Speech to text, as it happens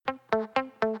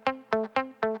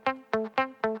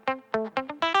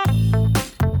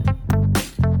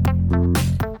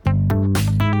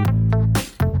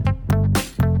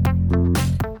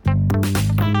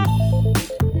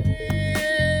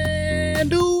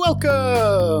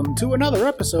Welcome to another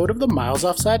episode of the Miles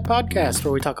Offside podcast,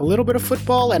 where we talk a little bit of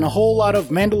football and a whole lot of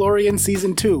Mandalorian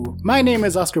Season 2. My name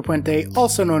is Oscar Puente,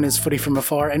 also known as Footy from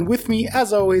Afar, and with me,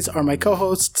 as always, are my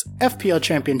co-hosts, FPL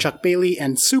champion Chuck Bailey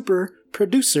and super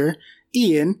producer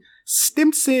Ian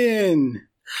Stimson.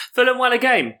 Fulham won a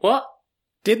game. What?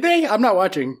 Did they? I'm not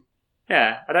watching.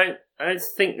 Yeah, I don't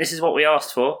think this is what we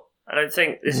asked for. I don't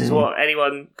think this is what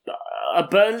anyone... Are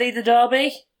Burnley the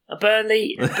derby? Are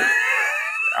Burnley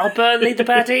the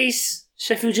baddies?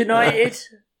 Sheffield United?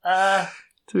 Do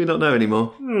we not know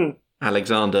anymore?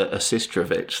 Alexander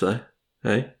Asistrovic, though.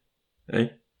 Hey?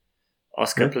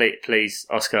 Oscar, please,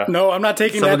 Oscar. No, I'm not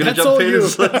taking Someone that. That's all you.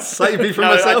 Save me from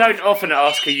myself. I don't often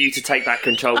ask you to take back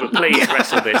control, but please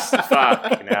wrestle this.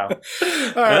 Fuck now.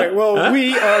 All right, well,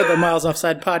 we are the Miles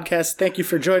Offside podcast. Thank you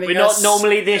for joining us. We're not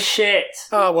normally this shit.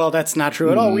 Oh, well, that's not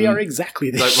true at all. We are exactly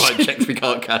this Don't write checks we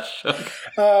can't cash.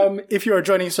 If you are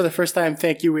joining us for the first time,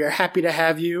 thank you. We are happy to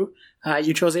have you.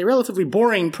 You chose a relatively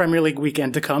boring Premier League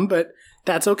weekend to come, but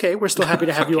that's okay. We're still happy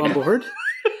to have you on board.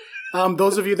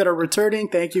 Those of you that are returning,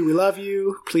 thank you. We love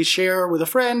you. Please share with a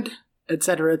friend,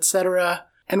 etc., etc.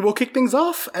 And we'll kick things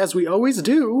off, as we always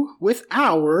do, with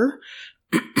our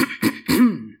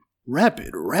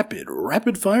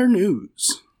rapid fire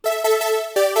news.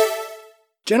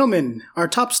 Gentlemen, our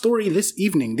top story this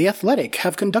evening. The Athletic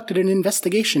have conducted an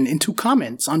investigation into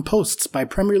comments on posts by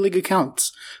Premier League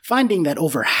accounts, finding that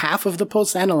over half of the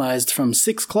posts analyzed from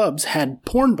 6 clubs had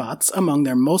porn bots among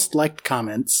their most liked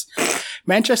comments.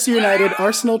 Manchester United,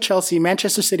 Arsenal, Chelsea,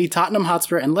 Manchester City, Tottenham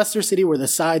Hotspur, and Leicester City were the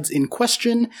sides in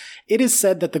question. It is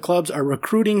said that the clubs are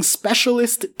recruiting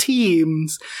specialist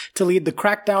teams to lead the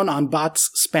crackdown on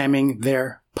bots spamming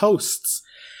their posts.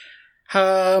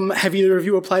 Have either of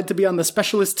you applied to be on the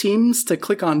specialist teams to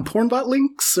click on porn bot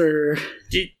links, or?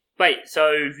 Wait,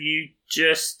 so you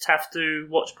just have to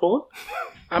watch porn?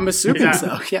 I'm assuming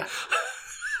so, yeah.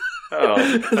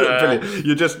 Brilliant.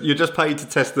 You're just paid to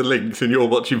test the links and you're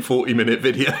watching 40-minute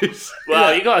videos.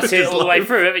 Well, you got to see it all the way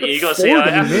through, haven't you? You got to see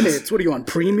 40 minutes? What are you on,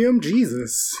 premium?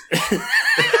 Jesus.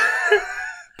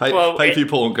 Pay for your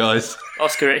porn, guys.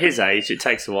 Oscar, at his age, it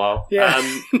takes a while. Yeah.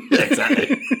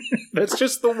 Exactly. That's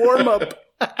just the warm-up.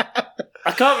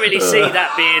 I can't really see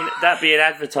that being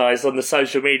advertised on the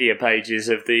social media pages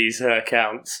of these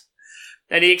accounts.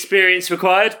 Any experience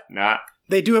required? Nah.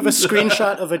 They do have a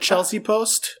screenshot of a Chelsea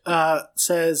post.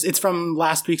 Says it's from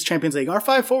last week's Champions League. Our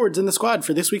 5 forwards in the squad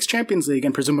for this week's Champions League,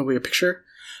 and presumably a picture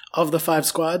of the 5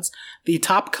 squads. The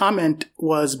top comment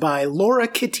was by Laura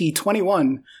Kitty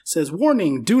 21. Says,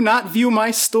 "Warning, do not view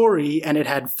my story," and it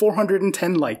had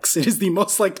 410 likes. It is the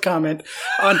most liked comment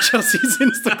on Chelsea's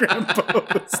Instagram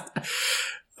post.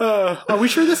 Are we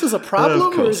sure this is a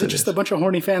problem, or is it just a bunch of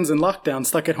horny fans in lockdown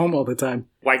stuck at home all the time?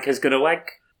 Wanker's gonna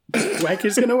wank.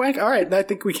 Wanker's gonna wank? All right, I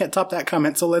think we can't top that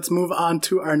comment, so let's move on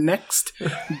to our next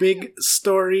big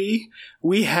story.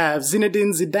 We have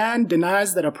Zinedine Zidane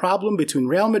denies that a problem between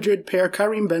Real Madrid pair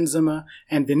Karim Benzema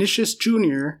and Vinicius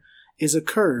Jr. is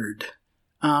occurred.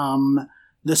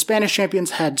 The Spanish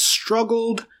champions had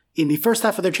struggled in the first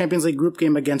half of their Champions League group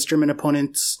game against German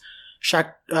opponents,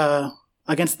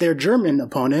 against their German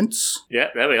opponents.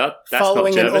 Yeah, there we are. That's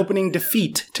following not an opening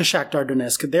defeat to Shakhtar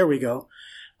Donetsk. There we go.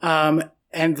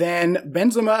 And then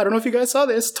Benzema, I don't know if you guys saw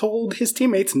this, told his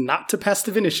teammates not to pass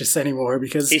to Vinicius anymore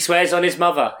because... He swears on his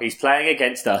mother. He's playing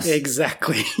against us.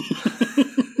 Exactly.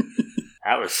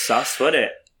 That was sus, wasn't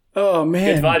it? Oh,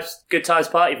 man. Good vibes. Good times,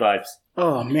 party vibes.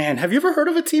 Oh, man. Have you ever heard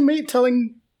of a teammate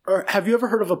have you ever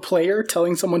heard of a player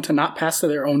telling someone to not pass to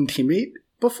their own teammate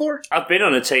before? I've been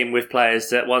on a team with players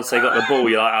that once they got the ball,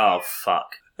 you're like, oh,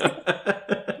 fuck.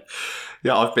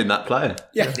 Yeah, I've been that player.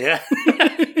 Yeah.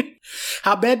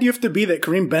 How bad do you have to be that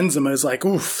Karim Benzema is like,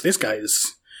 oof, this guy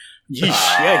is...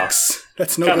 Yikes.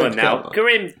 That's no good. Come on now.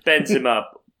 Karim Benzema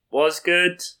was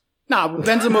good. Nah,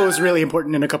 Benzema was really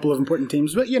important in a couple of important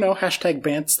teams. But, hashtag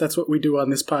Bants, that's what we do on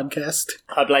this podcast.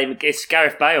 I blame it's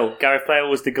Gareth Bale. Gareth Bale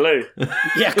was the glue.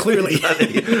 Yeah, clearly.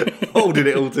 Holding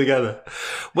it all together.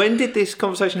 When did this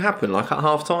conversation happen? Like at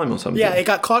half-time or something? Yeah, it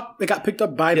got picked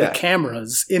up by the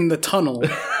cameras in the tunnel,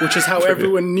 which is how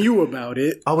everyone knew about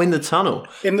it. Oh, in the tunnel?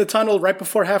 In the tunnel right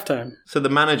before halftime. So the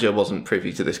manager wasn't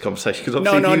privy to this conversation?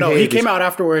 No. He came out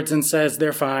afterwards and says,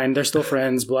 they're fine, they're still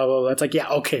friends, blah, blah, blah. It's like, yeah,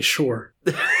 okay, sure.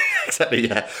 Exactly,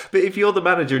 yeah. But if you're the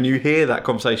manager and you hear that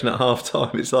conversation at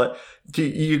half-time, it's like,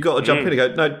 you've got to jump in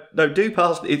and go, no, do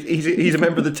pass. He's a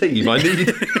member of the team. I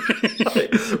need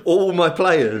all my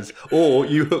players. Or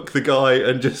you hook the guy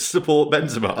and just support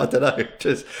Benzema. I don't know.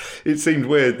 It seemed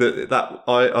weird that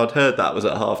I'd heard that was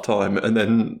at half-time and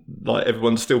then like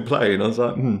everyone's still playing. I was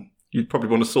like, You'd probably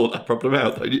want to sort that problem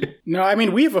out, don't you? No, I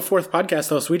mean, we have a fourth podcast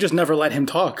host. We just never let him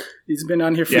talk. He's been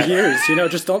on here for years.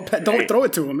 Just don't throw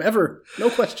it to him, ever. No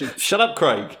questions. Shut up,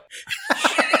 Craig.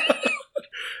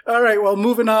 All right, well,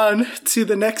 moving on to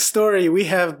the next story. We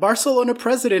have Barcelona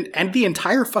president and the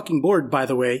entire fucking board, by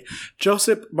the way.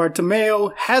 Josep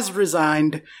Bartomeu has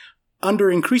resigned under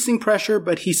increasing pressure,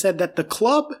 but he said that the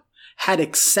club had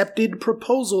accepted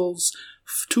proposals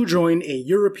to join a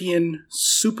European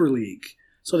Super League.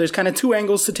 So there's kind of two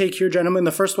angles to take here, gentlemen.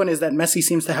 The first one is that Messi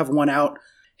seems to have won out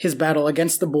his battle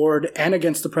against the board and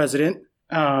against the president.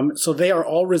 So they are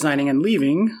all resigning and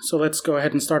leaving. So let's go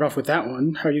ahead and start off with that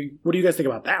one. What do you guys think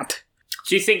about that?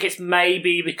 Do you think it's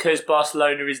maybe because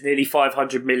Barcelona is nearly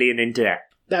 500 million in debt?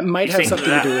 That might have something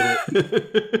to do with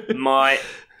it. Might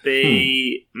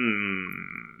be.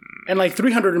 And like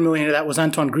 300 million of that was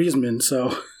Antoine Griezmann,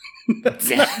 so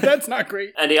that's not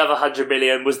great. And the other 100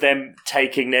 million was them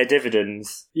taking their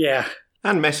dividends. Yeah.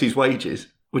 And Messi's wages,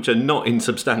 which are not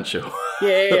insubstantial.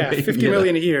 Yeah. 50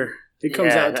 million a year. It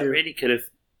comes out to. They really could have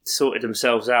sorted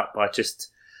themselves out by just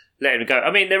letting them go.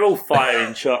 I mean, they're all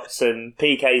firing shots, and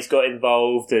Piqué's got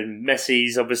involved, and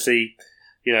Messi's obviously,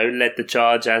 led the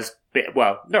charge not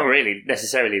really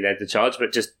necessarily led the charge,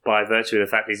 but just by virtue of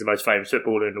the fact he's the most famous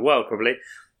footballer in the world, probably,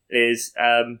 it's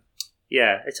a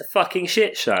fucking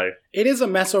shit show. It is a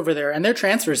mess over there, and their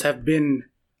transfers have been,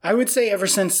 I would say, ever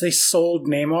since they sold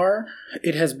Neymar,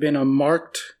 it has been a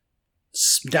marked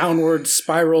downward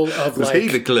spiral of Was he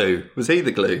the glue?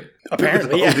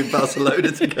 Apparently, holding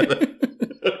Barcelona together.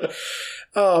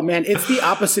 Oh, man, it's the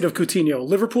opposite of Coutinho.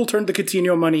 Liverpool turned the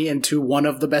Coutinho money into one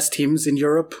of the best teams in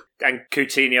Europe. And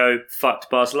Coutinho fucked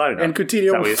Barcelona. And Coutinho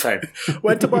is that what you're saying?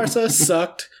 Went to Barca,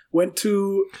 sucked. Went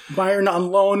to Bayern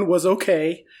on loan, was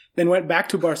okay. Then went back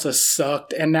to Barca,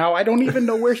 sucked. And now I don't even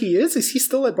know where he is. Is he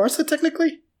still at Barca,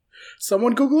 technically?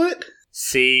 Someone Google it?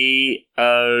 Coutinho.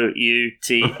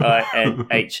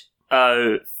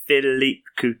 Philippe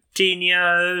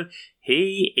Coutinho.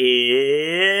 He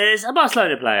is a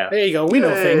Barcelona player. There you go. We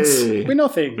know things.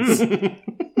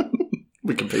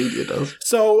 Wikipedia does.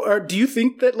 So, do you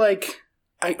think that,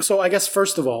 I guess,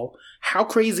 first of all, how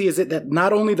crazy is it that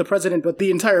not only the president, but the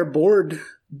entire board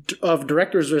of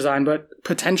directors resign, but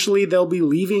potentially they'll be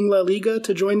leaving La Liga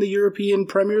to join the European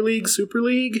Premier League, Super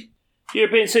League?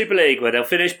 European Super League, where they'll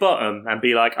finish bottom and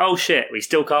be like, oh shit, we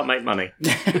still can't make money.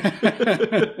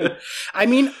 I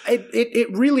mean,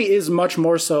 it really is much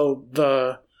more so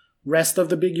the rest of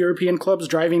the big European clubs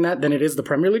driving that than it is the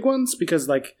Premier League ones, because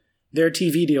their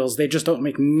TV deals, they just don't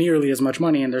make nearly as much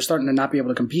money and they're starting to not be able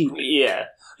to compete. Yeah,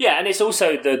 and it's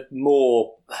also the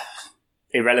more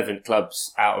irrelevant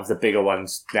clubs out of the bigger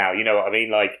ones now, you know what I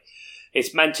mean?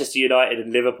 It's Manchester United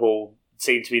and Liverpool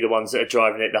seem to be the ones that are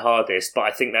driving it the hardest, but I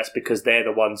think that's because they're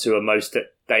the ones who are most at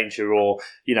danger or,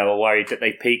 are worried that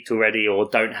they've peaked already or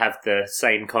don't have the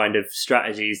same kind of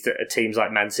strategies that teams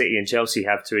like Man City and Chelsea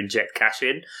have to inject cash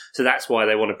in. So that's why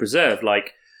they want to preserve.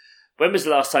 When was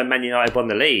the last time Man United won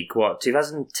the league? What,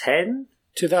 2010?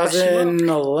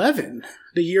 2011.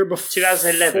 The year before.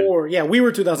 2011. Yeah, we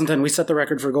were 2010. We set the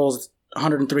record for goals,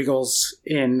 103 goals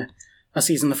in a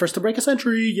season, the first to break a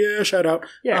century. Yeah, shout out.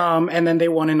 Yeah. And then they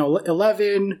won in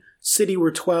 11. City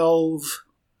were 12.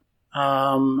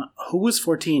 Who was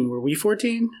 14? Were we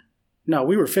 14? No,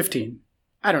 we were 15.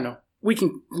 I don't know. We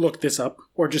can look this up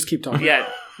or just keep talking. Yeah.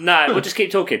 No, we'll just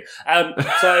keep talking.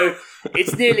 So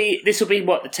it's this will be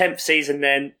the 10th season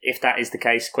then, if that is the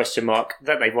case,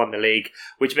 that they've won the league,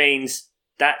 which means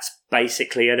that's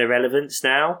basically an irrelevance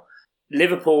now.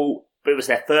 Liverpool, it was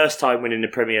their first time winning the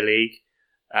Premier League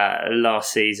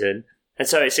last season. And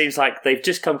so it seems like they've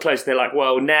just come close. They're like,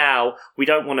 well, now we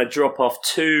don't want to drop off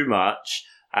too much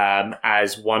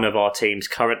as one of our teams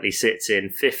currently sits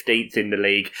in 15th in the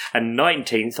league and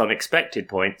 19th on expected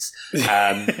points.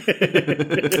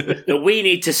 That we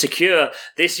need to secure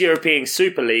this European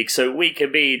Super League so we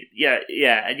can be,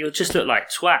 and you'll just look like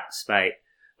twats, mate.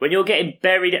 When you're getting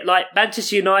buried,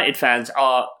 Manchester United fans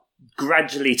are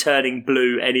gradually turning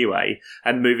blue anyway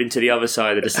and moving to the other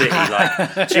side of the city.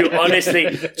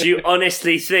 Do you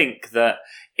honestly think that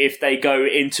if they go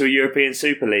into a European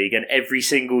Super League and every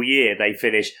single year they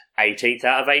finish 18th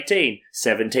out of 18,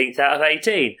 17th out of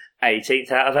 18,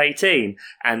 18th out of 18,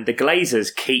 and the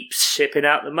Glazers keep shipping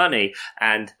out the money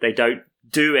and they don't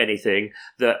do anything,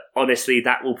 that honestly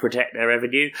that will protect their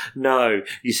revenue? No,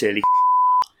 you silly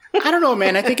I don't know,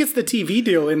 man. I think it's the TV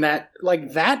deal in that,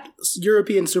 that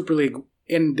European Super League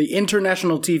in the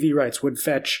international TV rights would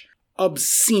fetch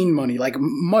obscene money,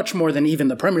 much more than even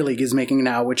the Premier League is making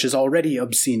now, which is already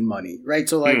obscene money, right?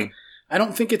 So, I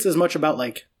don't think it's as much about,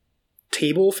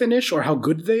 table finish or how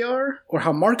good they are or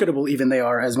how marketable even they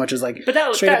are as much as like but that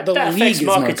affects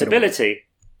marketability.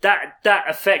 That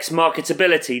affects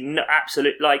marketability.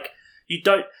 Absolute, like, you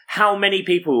don't. How many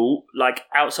people, like,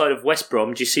 outside of West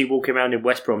Brom do you see walking around in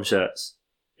West Brom shirts?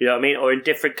 You know what I mean? Or in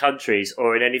different countries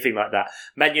or in anything like that.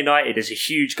 Man United is a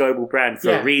huge global brand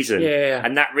for a reason. Yeah.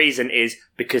 And that reason is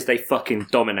because they fucking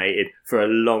dominated for a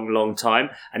long, long time.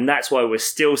 And that's why we're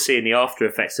still seeing the after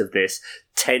effects of this.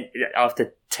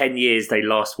 After 10 years, they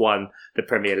last won the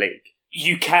Premier League.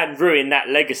 You can ruin that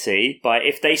legacy by,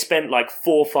 if they spent like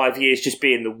 4 or 5 years just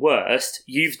being the worst,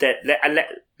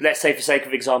 let's say for sake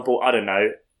of example, I don't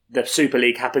know, the Super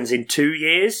League happens in 2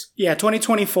 years. Yeah,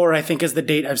 2024 I think is the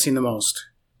date I've seen the most.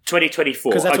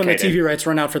 2024. Because that's when the TV rights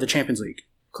run out for the Champions League.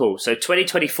 Cool. So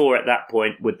 2024 at that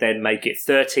point would then make it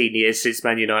 13 years since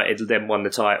Man United then won the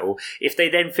title. If they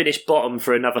then finish bottom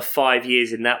for another 5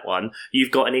 years in that one,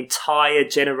 you've got an entire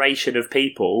generation of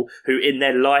people who in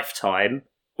their lifetime,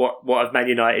 what have Man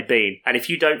United been? And if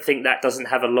you don't think that doesn't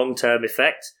have a long-term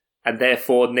effect and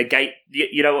therefore negate,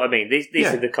 you know what I mean?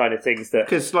 These are the kind of things that...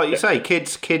 Because like you say,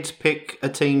 kids pick a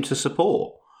team to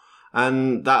support.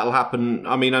 And that'll happen.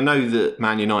 I mean, I know that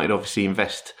Man United obviously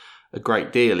invest a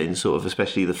great deal in sort of,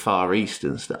 especially the Far East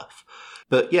and stuff.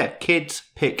 But yeah, kids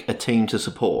pick a team to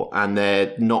support, and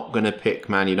they're not going to pick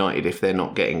Man United if they're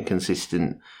not getting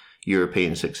consistent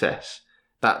European success.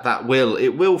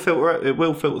 It will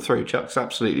filter through. Chuck's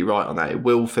absolutely right on that. It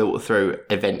will filter through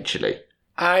eventually.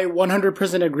 I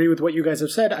 100% agree with what you guys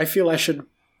have said. I feel I should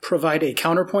provide a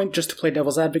counterpoint just to play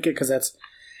devil's advocate because that's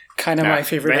kind of my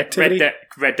favorite activity.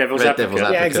 Red Devil's Advocate.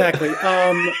 Yeah, exactly.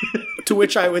 To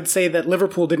which I would say that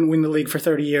Liverpool didn't win the league for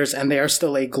 30 years and they are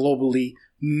still a globally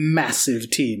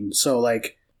massive team. So,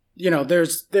 like, you know,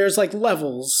 there's like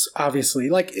levels, obviously.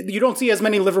 Like, you don't see as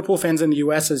many Liverpool fans in the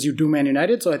US as you do Man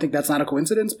United, so I think that's not a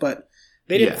coincidence, but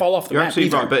they didn't fall off the map absolutely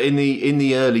either. Right, but in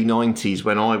the early 90s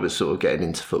when I was sort of getting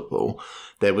into football,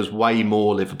 there was way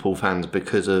more Liverpool fans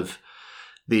because of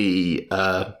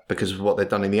what they'd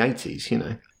done in the 80s, you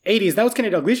know. 80s, that was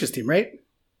Kenny Dalglish's team, right?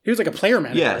 He was like a player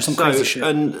manager or some crazy shit.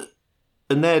 And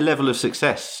their level of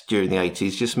success during the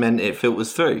 80s just meant it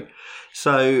filters through.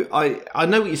 So I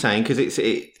know what you're saying because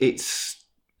it's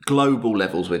global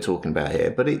levels we're talking about here,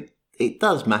 but it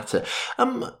does matter.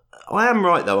 I am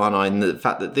right though, aren't I, in the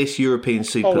fact that this European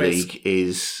Super League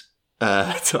is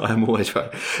I'm always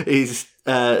right, is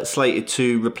slated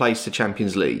to replace the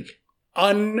Champions League.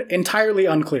 Entirely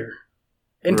unclear.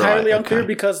 Entirely unclear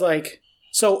because like.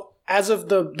 So, as of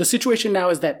the situation now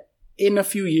is that in a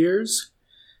few years,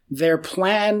 their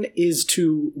plan is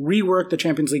to rework the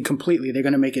Champions League completely. They're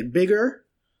going to make it bigger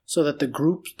so that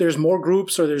there's more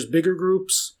groups or there's bigger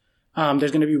groups.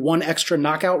 There's going to be one extra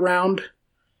knockout round.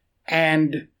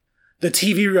 And the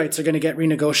TV rights are going to get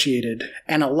renegotiated.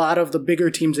 And a lot of the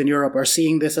bigger teams in Europe are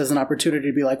seeing this as an opportunity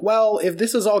to be like, well, if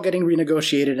this is all getting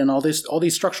renegotiated and all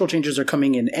these structural changes are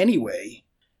coming in anyway,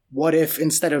 what if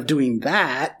instead of doing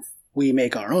that, we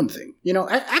make our own thing? You know,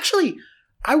 actually,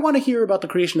 I want to hear about the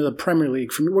creation of the Premier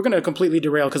League. We're going to completely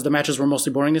derail because the matches were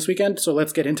mostly boring this weekend, so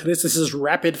let's get into this. This is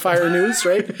rapid fire news,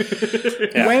 right?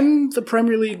 Yeah. When the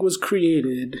Premier League was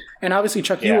created, and obviously,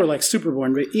 Chuck, you were like super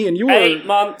born, but Ian, you were 8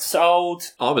 months old.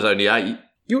 I was only 8.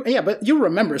 But you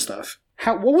remember stuff.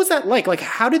 What was that like? Like,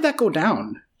 how did that go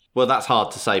down? Well, that's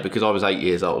hard to say because I was 8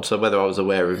 years old, so whether I was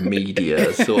aware of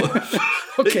media, sort of.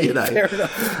 Okay, you know. fair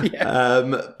enough.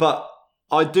 Yeah. But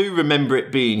I do remember it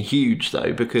being huge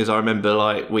though, because I remember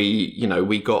like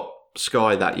we got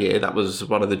Sky that year. That was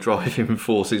one of the driving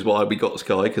forces why we got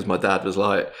Sky, because my dad was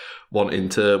like wanting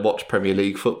to watch Premier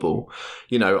League football.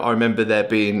 You know, I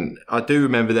do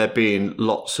remember there being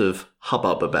lots of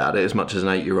hubbub about it, as much as an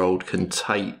 8-year-old can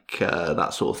take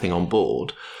that sort of thing on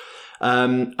board.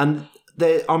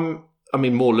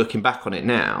 More looking back on it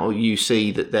now, you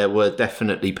see that there were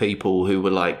definitely people who were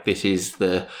like, this is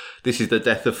the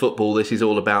death of football. This is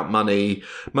all about money,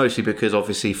 mostly because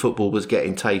obviously football was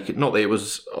getting taken, not that it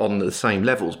was on the same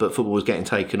levels, but football was getting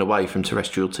taken away from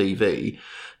terrestrial TV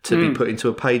to be put into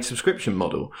a paid subscription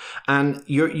model. And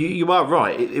you are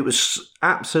right. It was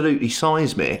absolutely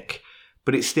seismic,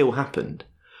 but it still happened.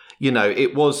 You know,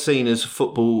 it was seen as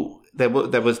football. There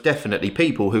was definitely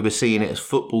people who were seeing it as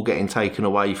football getting taken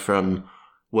away from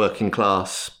working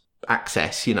class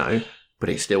access, you know, but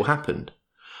it still happened.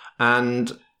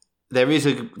 And there is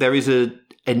a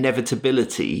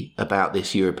inevitability about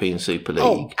this European Super League.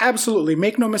 Oh, absolutely.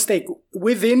 Make no mistake.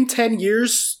 Within 10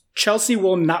 years, Chelsea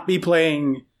will not be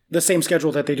playing the same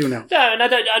schedule that they do now. No, and I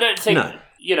don't think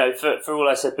for all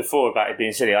I said before about it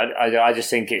being silly, I just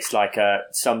think it's like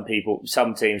some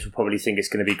teams will probably think it's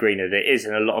going to be greener than it is,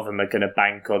 and a lot of them are going to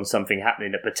bank on something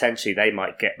happening that potentially they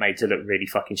might get made to look really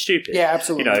fucking stupid. Yeah,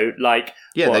 absolutely.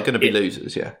 they're going to be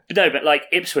losers. Yeah. No, but like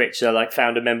Ipswich are like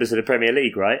founder members of the Premier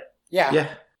League, right? Yeah.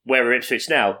 Yeah. Where are Ipswich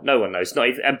now? No one knows. Not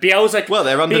even. And Bielsa. Well,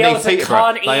 they're underneath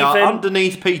Peterborough. They are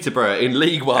underneath Peterborough in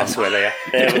League One. That's where they are.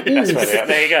 That's where they are.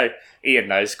 There you go. Ian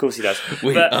knows. Of course he does.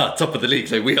 We are top of the league,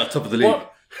 so we are top of the league.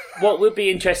 What would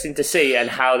be interesting to see and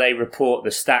how they report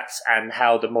the stats and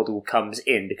how the model comes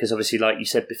in, because obviously, like you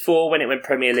said before, when it went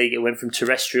Premier League, it went from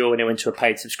terrestrial and it went to a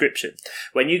paid subscription.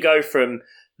 When you go from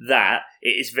that,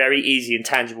 it is very easy and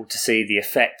tangible to see the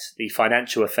effect, the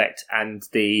financial effect, and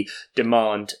the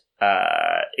demand,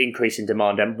 increase in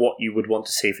demand, and what you would want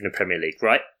to see from the Premier League,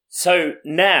 right? So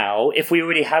now, if we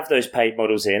already have those paid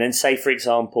models in, and say, for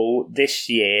example, this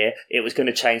year it was going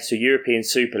to change to European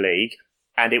Super League,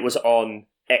 and it was on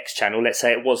X channel, let's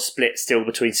say it was split still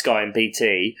between Sky and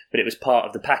BT, but it was part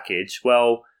of the package,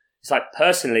 well, it's like,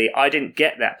 personally, I didn't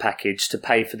get that package to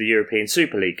pay for the European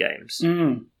Super League games.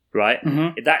 Right?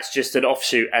 Mm-hmm. That's just an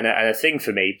offshoot and a thing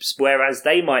for me. Whereas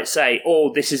they might say,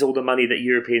 this is all the money that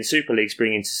European Super League's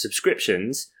bring into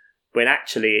subscriptions, when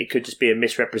actually it could just be a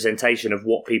misrepresentation of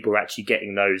what people are actually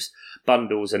getting those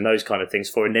bundles and those kind of things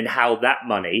for, and then how that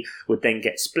money would then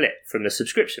get split from the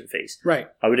subscription fees. Right.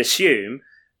 I would assume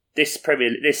this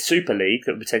Super League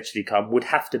that would potentially come would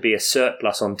have to be a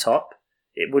surplus on top.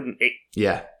 It wouldn't...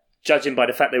 Yeah. Judging by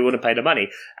the fact they wouldn't pay the money.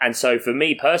 And so for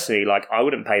me personally, like, I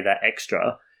wouldn't pay that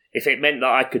extra. If it meant that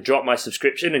I could drop my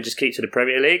subscription and just keep to the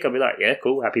Premier League, I'd be like, yeah,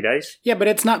 cool, happy days. Yeah, but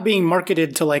it's not being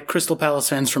marketed to, like, Crystal Palace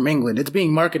fans from England. It's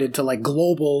being marketed to, like,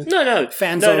 global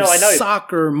fans of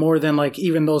soccer more than, like,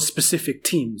 even those specific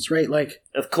teams, right? Like,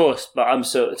 of course, but I'm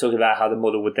sort of talking about how the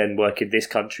model would then work in this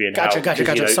country and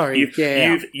Gotcha. Sorry.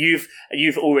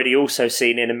 You've already also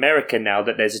seen in America now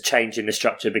that there's a change in the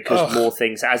structure because more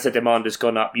things, as the demand has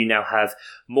gone up, you now have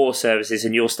more services,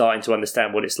 and you're starting to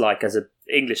understand what it's like as an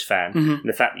English fan, and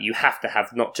the fact that you have to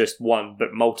have not just one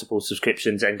but multiple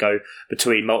subscriptions and go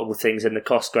between multiple things, and the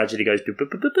cost gradually goes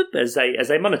as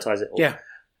they monetize it all. Yeah.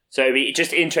 So it'd be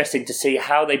just interesting to see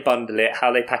how they bundle it,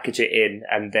 how they package it in,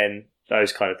 and then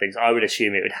those kind of things. I would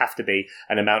assume it would have to be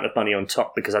an amount of money on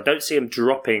top, because I don't see them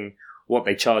dropping what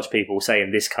they charge people, say,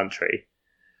 in this country.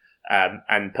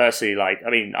 And personally,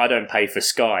 I don't pay for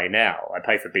Sky now. I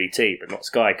pay for BT, but not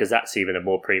Sky, because that's even a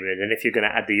more premium. And if you're going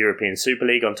to add the European Super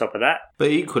League on top of that... But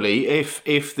equally, if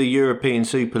the European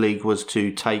Super League was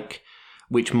to take,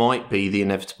 which might be the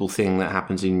inevitable thing that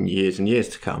happens in years and years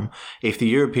to come, if the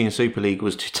European Super League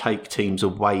was to take teams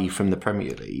away from the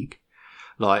Premier League...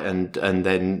 and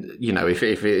then, if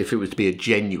it was to be a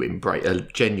genuine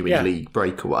league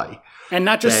breakaway, and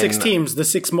not just 6 teams, the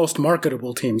 6 most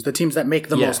marketable teams, the teams that make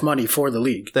the most money for the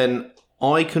league, then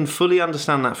I can fully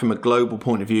understand that from a global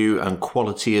point of view and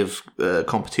quality of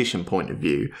competition point of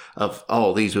view. Of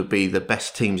these would be the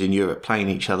best teams in Europe playing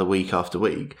each other week after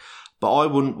week, but I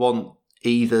wouldn't want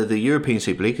either the European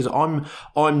Super League, because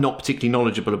I'm not particularly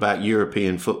knowledgeable about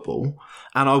European football.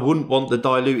 And I wouldn't want the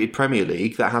diluted Premier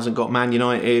League that hasn't got Man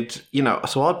United,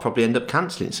 so I'd probably end up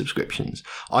cancelling subscriptions.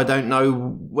 I don't know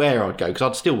where I'd go, because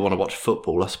I'd still want to watch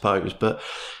football, I suppose. But,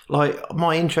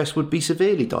 my interest would be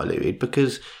severely diluted,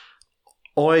 because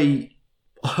I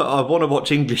want to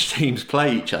watch English teams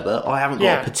play each other. I haven't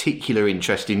got a particular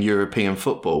interest in European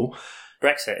football.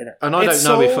 Brexit, isn't it? And I don't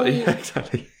know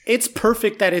exactly. It's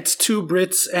perfect that it's 2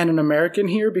 Brits and an American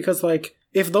here, because,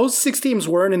 if those 6 teams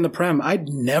weren't in the Prem, I'd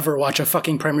never watch a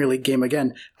fucking Premier League game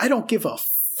again. I don't give a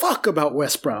fuck about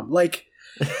West Brom.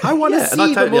 I want to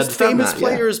see the most famous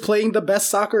players playing the best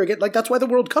soccer again. That's why the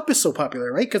World Cup is so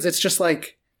popular, right? Because it's just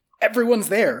everyone's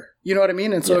there. You know what I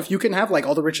mean? And so if you can have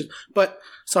all the riches, but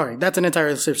sorry, that's an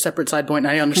entirely separate side point.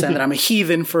 And I understand that I'm a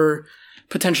heathen for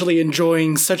potentially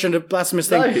enjoying such a blasphemous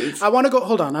thing. I want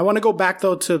to go back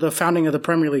though to the founding of the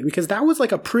Premier League, because that was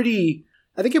a pretty...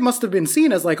 I think it must have been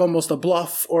seen as almost a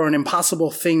bluff or an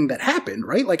impossible thing that happened,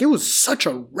 right? It was such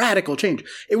a radical change.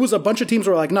 It was a bunch of teams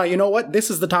were no, you know what?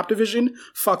 This is the top division.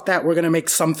 Fuck that. We're going to make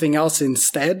something else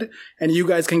instead. And you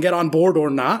guys can get on board or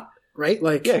not, right?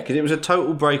 Because it was a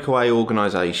total breakaway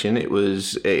organisation. It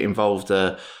involved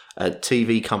a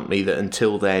TV company that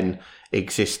until then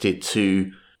existed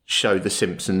to show The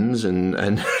Simpsons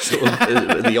and sort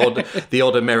of the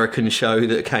odd American show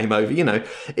that came over.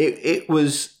 It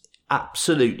was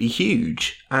absolutely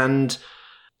huge, and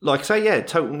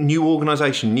total new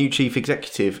organisation, new chief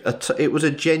executive. It was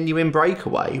a genuine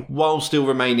breakaway while still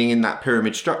remaining in that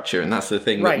pyramid structure, and that's the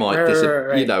thing that might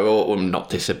disappear, or not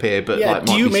disappear, but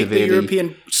do you make the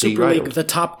European Super League the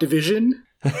top division?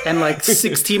 and like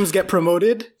 6 teams get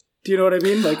promoted. Do you know what I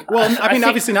mean? Like, well, I mean,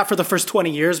 obviously not for the first 20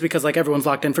 years because like everyone's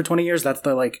locked in for 20 years. That's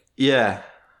the like, yeah.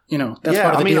 You know, that's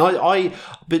part of the deal.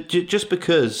 But just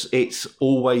because it's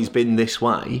always been this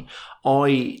way,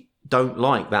 I don't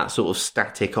like that sort of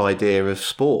static idea of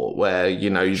sport where, you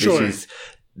know,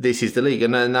 this is the league.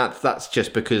 And then that's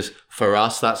just because for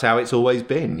us, that's how it's always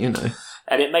been, you know.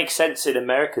 And it makes sense in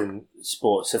American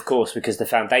sports, of course, because the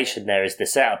foundation there is the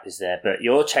setup is there. But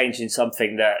you're changing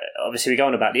something that, obviously, we go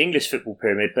on about the English football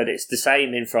pyramid, but it's the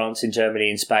same in France, in Germany,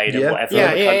 in Spain, and whatever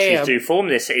other countries do form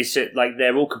this. It's just like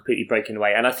they're all completely breaking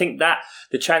away. And I think that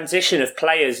the transition of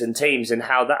players and teams and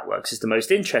how that works is the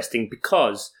most interesting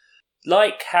because,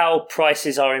 like how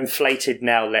prices are inflated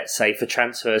now, let's say, for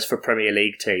transfers for Premier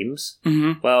League teams,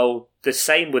 well, the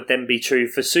same would then be true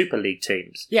for Super League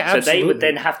teams. Yeah, absolutely. So they would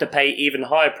then have to pay even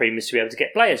higher premiums to be able to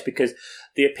get players because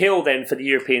the appeal then for the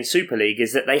European Super League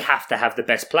is that they have to have the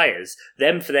best players.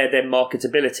 Them for their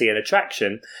marketability and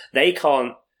attraction, they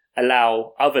can't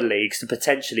allow other leagues to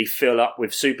potentially fill up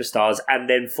with superstars and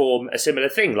then form a similar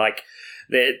thing. Like,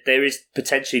 there is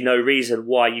potentially no reason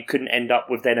why you couldn't end up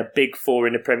with then a big four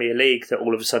in the Premier League that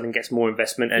all of a sudden gets more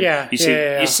investment. And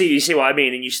you see what I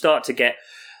mean? And you start to get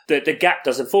the gap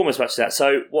doesn't form as much as that.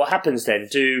 So what happens then?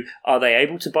 Are they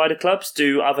able to buy the clubs?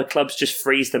 Do other clubs just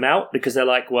freeze them out because they're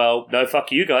like, well, no,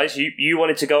 fuck you guys. You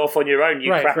wanted to go off on your own.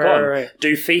 You crack on. Right.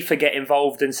 Do FIFA get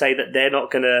involved and say that they're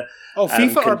not going to? Oh,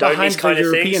 FIFA are behind the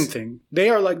European thing. They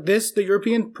are like this. The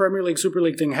European Premier League, Super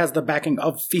League thing has the backing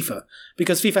of FIFA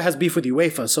because FIFA has beef with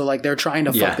UEFA. So like they're trying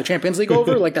to fuck the Champions League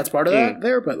over. Like that's part of that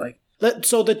there. But like,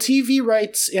 so the TV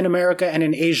rights in America and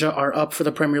in Asia are up for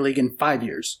the Premier League in 5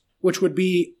 years, which would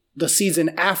be the season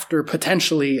after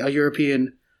potentially a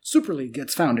European Super League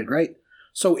gets founded, right?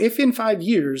 So if in 5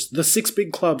 years, the 6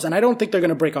 big clubs, and I don't think they're going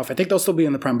to break off, I think they'll still be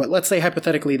in the Prem, but let's say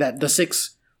hypothetically that the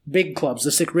 6 big clubs,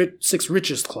 the six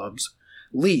richest clubs,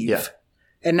 leave.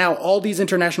 And now all these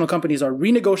international companies are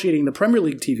renegotiating the Premier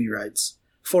League TV rights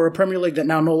for a Premier League that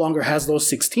now no longer has those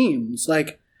 6 teams.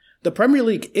 Like, the Premier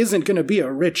League isn't going to be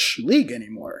a rich league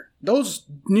anymore. Those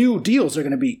new deals are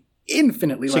going to be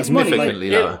infinitely less money.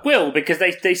 It will, because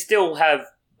they still have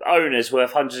owners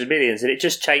worth hundreds of millions, and it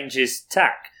just changes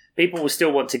tack. People will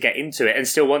still want to get into it and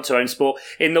still want to own sport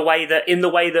in the way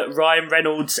that Ryan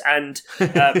Reynolds and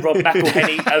Rob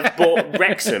McElhenney have bought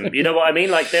Wrexham. You know what I mean?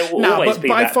 Like there will always be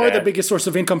that. By far, the biggest source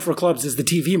of income for clubs is the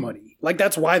TV money. Like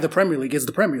that's why the Premier League is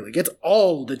the Premier League. It's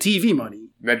all the TV money.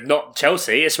 Not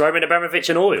Chelsea. It's Roman Abramovich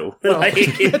and oil. Well,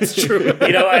 that's true.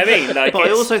 You know what I mean? Like, but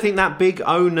I also think that big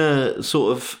owner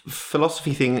sort of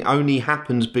philosophy thing only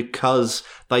happens because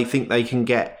they think they can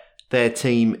get their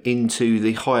team into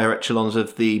the higher echelons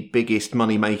of the biggest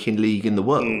money-making league in the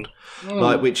world,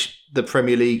 like which the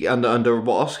Premier League, under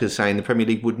what Oscar's saying, the Premier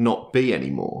League would not be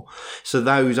anymore. So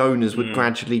those owners would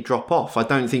gradually drop off. I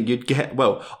don't think you'd get...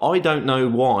 Well, I don't know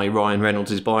why Ryan Reynolds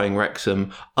is buying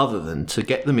Wrexham other than to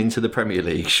get them into the Premier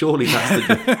League. Surely that's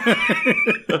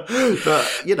the...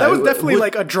 But, you know... That was definitely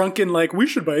like a drunken, like, we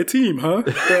should buy a team, huh?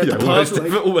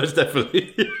 Almost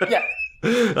definitely. Yeah.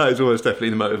 That is almost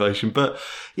definitely the motivation. But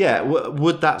yeah,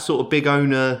 would that sort of big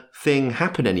owner thing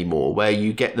happen anymore where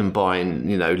you get them buying,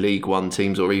 you know, League One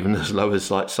teams or even as low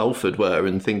as like Salford were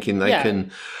and thinking they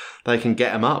can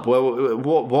get them up? Well,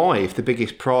 why if the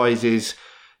biggest prize is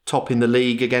topping the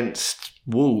league against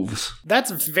Wolves? That's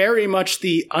very much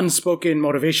the unspoken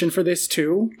motivation for this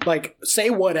too. Like, say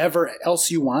whatever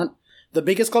else you want. The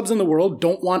biggest clubs in the world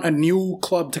don't want a new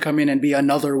club to come in and be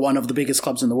another one of the biggest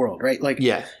clubs in the world, right? Like,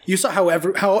 you saw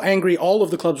how angry all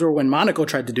of the clubs were when Monaco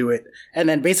tried to do it, and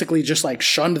then basically just like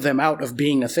shunned them out of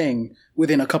being a thing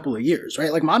within a couple of years,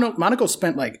 right? Like Monaco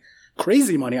spent like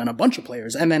crazy money on a bunch of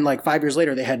players, and then like 5 years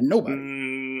later they had nobody.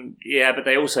 Yeah, but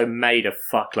they also made a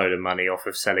fuckload of money off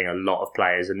of selling a lot of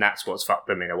players, and that's what's fucked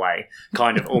them in a way.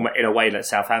 Kind of in a way that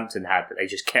Southampton had, that they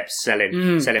just kept selling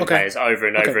players over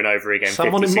and over and over again.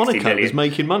 Someone 50, in Monaco 60 million. is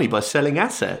making money by selling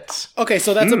assets. Okay,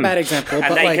 so that's a bad example.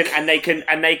 And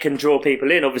but they can draw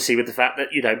people in, obviously, with the fact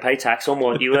that you don't pay tax on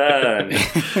what you earn.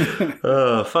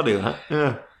 Funny that.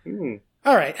 Yeah.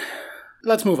 All right,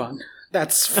 let's move on.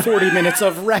 That's 40 minutes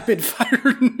of rapid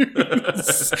fire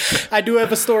news. I do have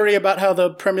a story about how the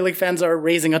Premier League fans are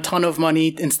raising a ton of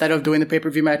money instead of doing the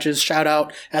pay-per-view matches. Shout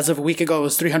out, as of a week ago, it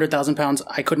was £300,000.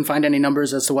 I couldn't find any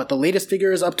numbers as to what the latest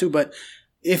figure is up to, but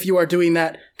if you are doing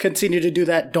that, continue to do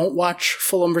that. Don't watch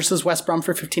Fulham versus West Brom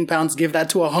for £15. Give that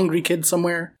to a hungry kid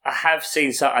somewhere. I have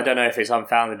seen some, I don't know if it's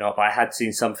unfounded or not, but I had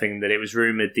seen something that it was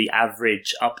rumoured the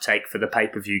average uptake for the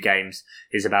pay-per-view games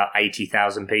is about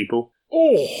 80,000 people.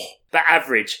 Oh! The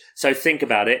average. So think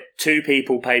about it. 2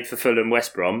 people paid for Fulham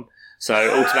West Brom. So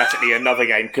automatically another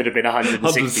game could have been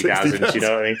 160,000, you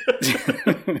know what I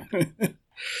mean?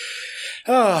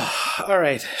 Oh, all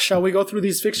right. Shall we go through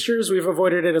these fixtures? We've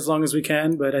avoided it as long as we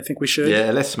can, but I think we should. Yeah,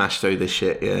 let's smash through this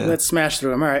shit, yeah. Let's smash through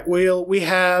them. All right. We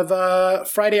have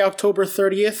Friday, October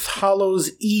 30th,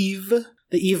 Hallows Eve.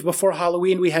 The eve before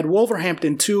Halloween, we had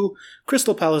Wolverhampton 2,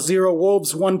 Crystal Palace 0,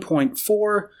 Wolves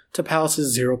 1.4 to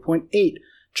Palace's 0.8.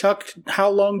 Chuck, how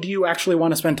long do you actually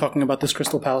want to spend talking about this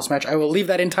Crystal Palace match? I will leave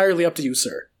that entirely up to you,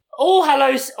 sir. All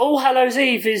Hallows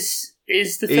Eve is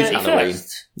the 31st. Halloween.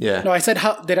 Yeah. No, I said,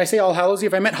 did I say All Hallows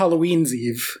Eve? I meant Halloween's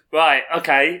Eve. Right,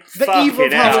 okay. The eve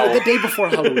of Halloween, the day before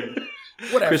Halloween.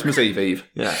 Whatever. Christmas Eve.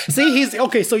 Yeah. See, he's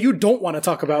okay. So you don't want to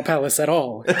talk about Palace at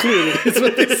all. Clearly, that's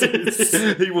what this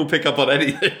is. He will pick up on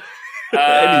anything.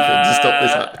 Anything to stop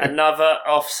this happening. Another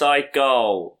offside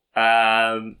goal.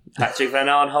 Patrick Van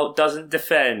Aanholt doesn't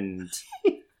defend.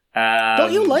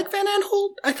 Don't you like Van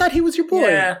Aanholt? I thought he was your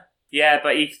boy. Yeah,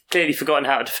 but he's clearly forgotten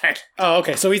how to defend. Oh,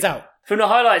 okay. So he's out. From the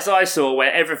highlights I saw,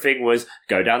 where everything was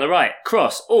go down the right,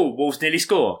 cross, Wolves nearly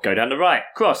score, go down the right,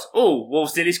 cross,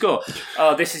 Wolves nearly score.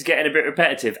 Oh, this is getting a bit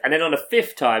repetitive. And then on the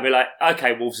fifth time, we're like,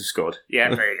 okay, Wolves have scored.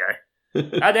 Yeah, there you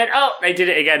go. And then, they did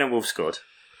it again and Wolves scored.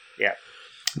 Yeah.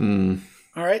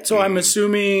 All right, so I'm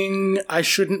assuming I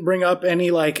shouldn't bring up any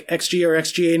XG or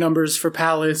XGA numbers for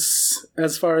Palace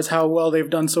as far as how well they've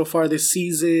done so far this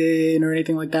season or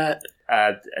anything like that.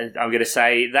 I'm going to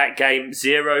say that game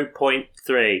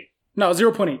 0.3. No,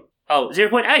 0.8. Oh,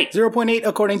 0.8. 0.8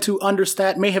 according to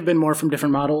Understat. May have been more from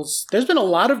different models. There's been a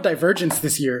lot of divergence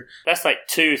this year. That's like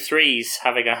 2 3s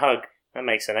having a hug. That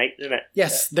makes an 8, doesn't it?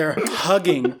 Yes, they're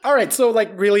hugging. All right, so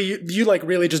really, you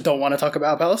really just don't want to talk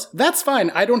about Palace? That's fine.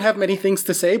 I don't have many things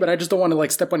to say, but I just don't want to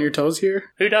step on your toes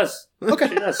here. Who does? Okay.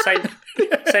 Who does? Same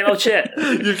old shit.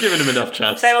 You've given him enough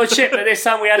chance. Same old shit, but this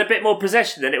time we had a bit more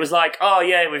possession and it was like, oh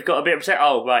yeah, we've got a bit of possession.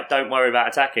 Oh, right, don't worry about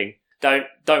attacking.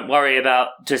 Don't worry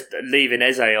about just leaving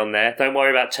Eze on there. Don't worry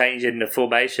about changing the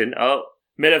formation. Oh,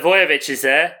 Milivojevic is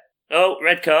there. Oh,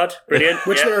 red card. Brilliant.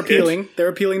 Which they're appealing. Good. They're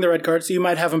appealing the red card, so you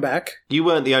might have him back. You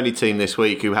weren't the only team this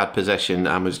week who had possession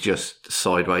and was just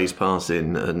sideways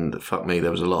passing, and fuck me,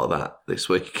 there was a lot of that this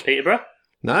week. Peterborough?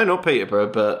 No, not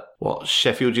Peterborough, but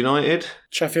Sheffield United?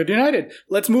 Sheffield United.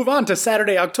 Let's move on to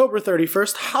Saturday, October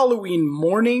 31st, Halloween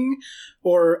morning,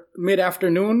 or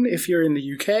mid-afternoon if you're in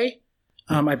the UK.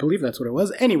 I believe that's what it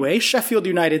was. Anyway, Sheffield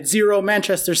United 0,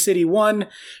 Manchester City 1,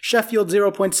 Sheffield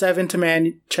 0.7 to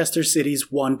Manchester City's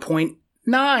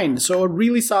 1.9. So a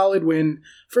really solid win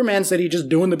for Man City, just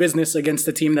doing the business against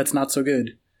a team that's not so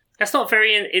good. That's not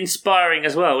very inspiring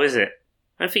as well, is it?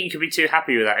 I don't think you could be too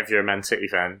happy with that if you're a Man City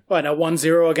fan. What, a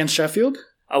 1-0 against Sheffield?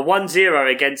 A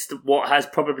 1-0 against what has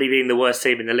probably been the worst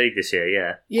team in the league this year,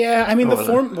 yeah. Yeah, I mean, the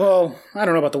form... Well, I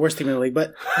don't know about the worst team in the league,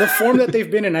 but the form that they've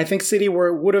been in, I think City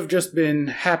would have just been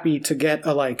happy to get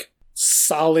a,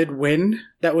 solid win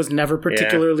that was never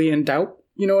particularly in doubt.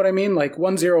 You know what I mean?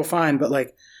 1-0, fine, but, 1.9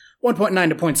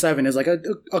 to 0.7 is,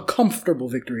 a comfortable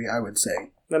victory, I would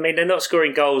say. I mean, they're not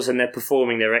scoring goals and they're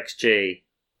performing their XG.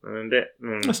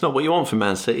 That's not what you want from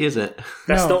Man City, is it?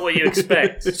 That's not what you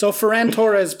expect. So Ferran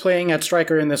Torres playing at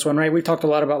striker in this one, right? We talked a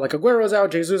lot about Aguero's out,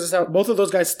 Jesus is out. Both of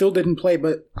those guys still didn't play,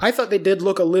 but I thought they did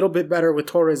look a little bit better with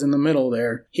Torres in the middle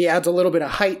there. He adds a little bit of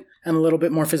height and a little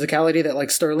bit more physicality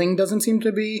that Sterling doesn't seem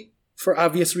to be, for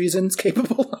obvious reasons,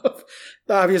 capable of.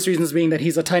 The obvious reasons being that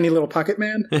he's a tiny little pocket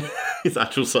man. His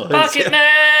actual size. Pocket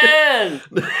man!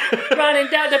 Running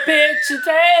down the pitch and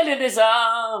tail in his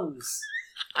arms.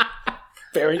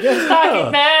 Very good. Pocket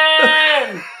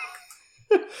man!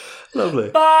 Lovely.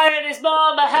 Buying his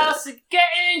mom a house and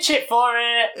getting shit for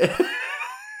it.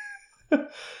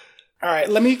 All right,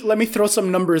 let me throw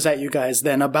some numbers at you guys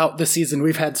then about the season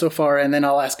we've had so far, and then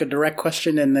I'll ask a direct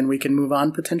question, and then we can move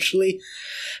on potentially.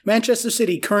 Manchester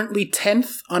City currently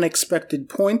 10th on expected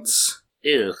points.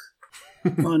 Ew.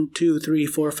 1, 2, 3,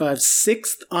 4, 5,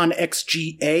 6th on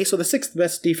XGA, so the 6th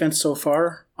best defense so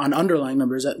far, on underlying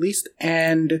numbers at least,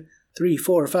 and 3,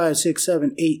 4, 5, 6,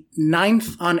 7, 8,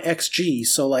 9th on XG,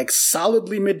 so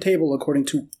solidly mid-table according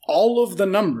to all of the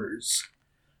numbers.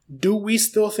 Do we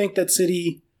still think that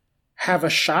City have a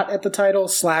shot at the title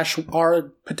 /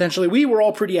 are potentially... We were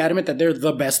all pretty adamant that they're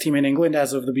the best team in England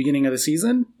as of the beginning of the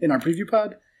season in our preview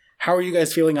pod. How are you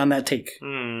guys feeling on that take?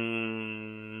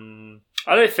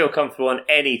 I don't feel comfortable on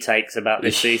any takes about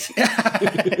this season.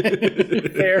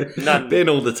 Fair. None. Bin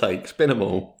all the takes. Bin them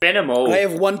all. Bin them all. I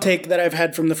have one take that I've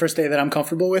had from the first day that I'm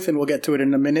comfortable with, and we'll get to it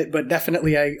in a minute, but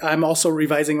definitely I'm also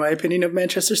revising my opinion of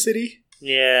Manchester City.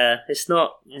 Yeah, it's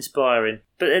not inspiring.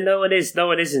 But no one is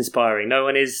inspiring. No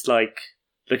one is,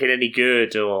 looking any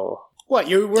good or... What,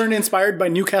 you weren't inspired by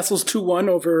Newcastle's 2-1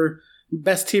 over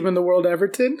Best team in the world,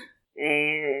 Everton?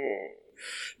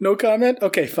 No comment?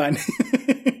 Okay, fine.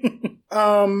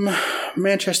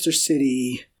 Manchester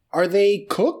City. Are they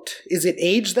cooked? Is it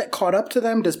age that caught up to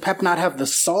them? Does Pep not have the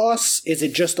sauce? Is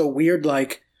it just a weird,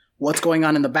 like, what's going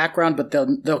on in the background, but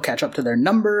they'll catch up to their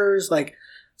numbers? Like,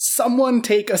 someone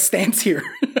take a stance here.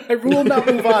 I will not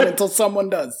move on until someone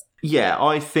does. Yeah,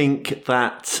 I think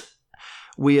that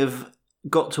we have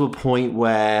got to a point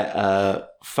where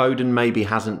Foden maybe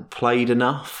hasn't played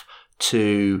enough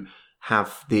to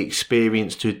have the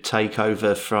experience to take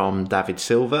over from David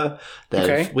Silva.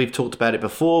 We've talked about it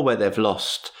before, where they've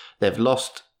lost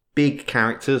big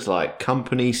characters like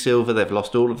Kompany, Silva. They've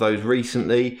lost all of those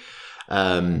recently.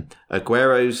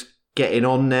 Aguero's getting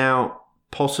on now,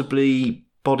 possibly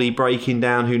body breaking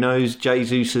down. Who knows?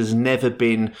 Jesus has never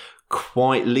been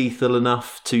quite lethal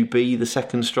enough to be the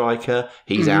second striker.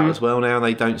 He's out as well now.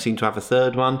 They don't seem to have a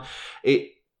third one.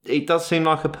 It does seem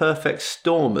like a perfect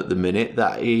storm at the minute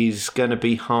that is going to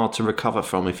be hard to recover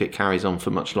from if it carries on for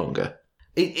much longer.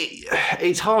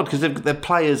 It's hard because their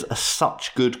players are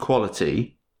such good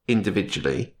quality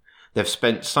individually. They've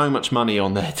spent so much money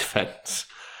on their defence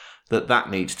that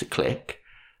needs to click.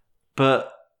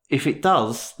 But if it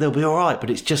does, they'll be all right. But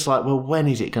it's just like, well, when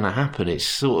is it going to happen?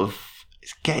 It's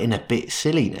getting a bit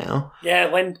silly now. Yeah,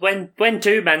 when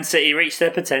do Man City reach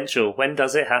their potential? When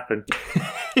does it happen?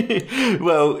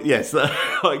 Well, yes,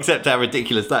 I accept how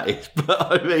ridiculous that is.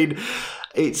 But I mean,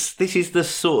 this is the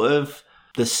sort of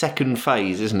the second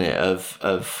phase, isn't it,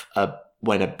 of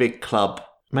when a big club,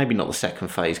 maybe not the second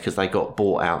phase because they got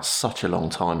bought out such a long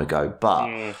time ago,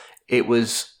 but it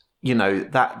was,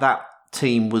 that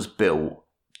team was built,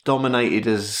 dominated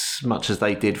as much as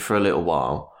they did for a little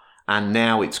while, and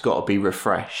now it's got to be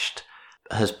refreshed.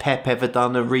 Has Pep ever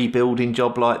done a rebuilding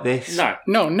job like this?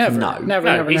 No, never.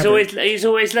 Never. He's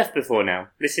always left before now.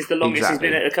 This is the longest he's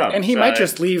been at the club. And he might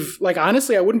just leave. Like,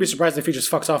 honestly, I wouldn't be surprised if he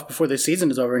just fucks off before this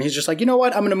season is over. And he's just like, you know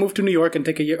what? I'm going to move to New York and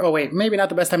take a year. Oh, wait, maybe not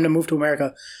the best time to move to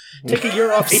America. Take a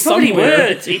year off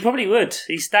somewhere. He probably would.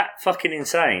 He's that fucking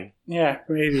insane. Yeah,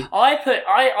 maybe.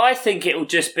 I think it will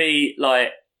just be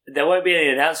like, there won't be any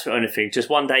announcement or anything. Just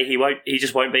one day he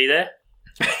just won't be there.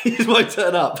 He just won't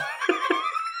turn up.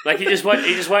 Like he just won't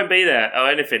be there or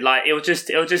anything. Like he'll just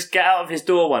get out of his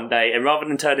door one day, and rather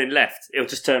than turning left, he'll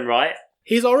just turn right.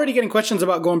 He's already getting questions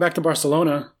about going back to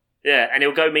Barcelona. Yeah, and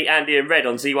he'll go meet Andy and Red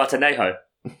on Zihuatanejo.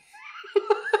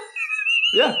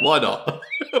 Yeah, why not?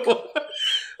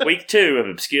 Week 2 of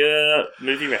obscure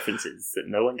movie references that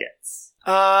no one gets.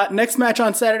 Next match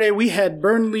on Saturday, we had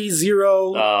Burnley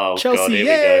 0, Chelsea,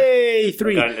 God,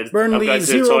 3. Burnley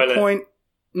 0 point...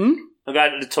 I'm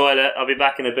going to the toilet. I'll be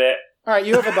back in a bit. All right,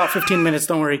 you have about 15 minutes,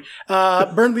 don't worry.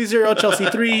 Burnley 0, Chelsea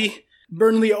 3.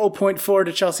 Burnley 0.4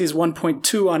 to Chelsea's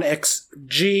 1.2 on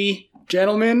XG.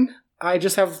 Gentlemen, I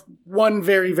just have one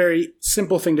very, very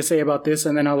simple thing to say about this,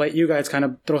 and then I'll let you guys kind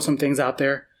of throw some things out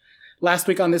there. Last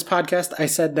week on this podcast, I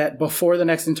said that before the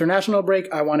next international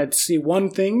break, I wanted to see one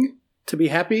thing to be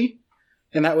happy,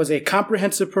 and that was a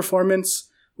comprehensive performance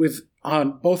with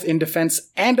both in defense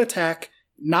and attack,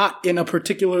 not in a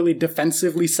particularly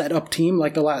defensively set up team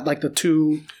like the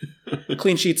 2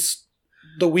 clean sheets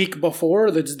the week before,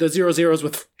 the 0-0s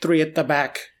with 3 at the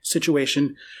back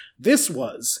situation. This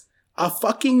was a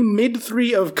fucking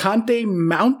mid-3 of Conte,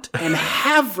 Mount, and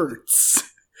Havertz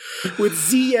with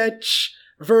Ziyech,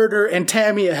 Werner, and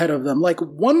Tammy ahead of them. Like,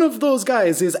 one of those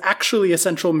guys is actually a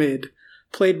central mid,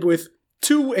 played with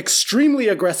 2 extremely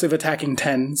aggressive attacking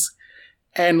 10s,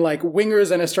 and like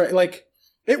wingers and a strike. Like,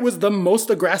 it was the most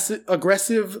aggressive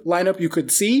lineup you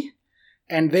could see,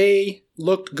 and they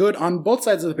looked good on both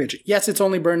sides of the pitch. Yes, it's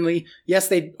only Burnley. Yes,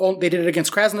 they did it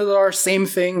against Krasnodar. Same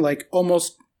thing, like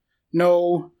almost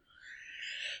no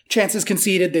chances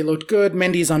conceded. They looked good.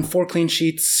 Mendy's on 4 clean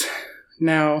sheets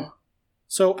now.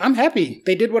 So I'm happy.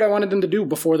 They did what I wanted them to do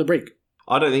before the break.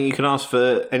 I don't think you can ask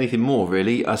for anything more,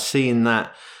 really. Seeing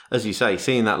that, as you say,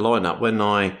 seeing that lineup, when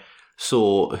I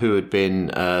saw who had been,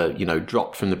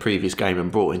 dropped from the previous game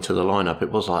and brought into the lineup,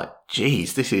 it was like,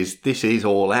 geez, this is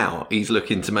all out. He's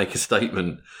looking to make a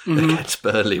statement against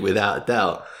Burnley without a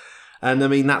doubt. And I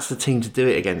mean, that's the team to do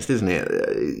it against, isn't it?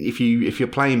 If you're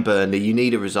playing Burnley, you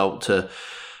need a result to.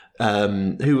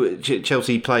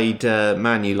 Chelsea played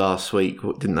Man U last week,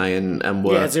 didn't they? And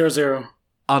were 0-0.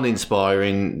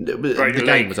 Uninspiring. The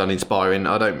game was uninspiring.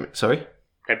 Sorry,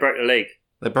 they broke the league.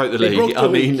 They broke the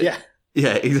league. Yeah.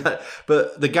 Yeah, exactly.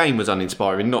 But the game was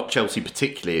uninspiring, not Chelsea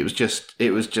particularly.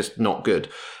 It was just not good.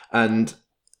 And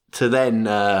to then,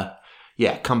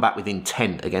 come back with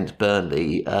intent against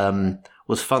Burnley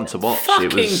was fun to watch.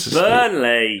 Fucking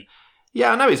Burnley.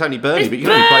 Yeah, I know it's only Burnley, It's but you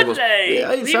can only play what's... Burnley!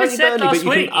 Yeah, it's We even only said Burnley, last but you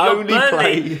week, can you got only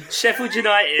Burnley, play... Sheffield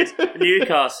United,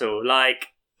 Newcastle. Like,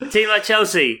 a team like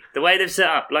Chelsea, the way they've set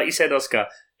up, like you said, Oscar,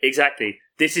 exactly.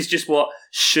 This is just what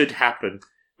should happen.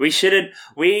 We should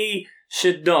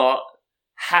not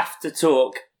have to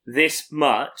talk this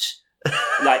much.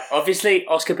 Like, obviously,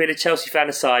 Oscar being a Chelsea fan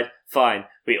aside, fine.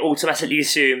 We automatically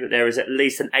assume that there is at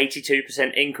least an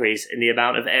 82% increase in the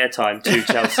amount of airtime to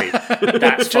Chelsea.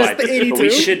 That's fine. But we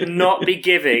should not be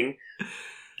giving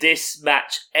this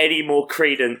match any more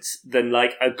credence than,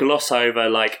 like, a gloss over,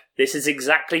 like, this is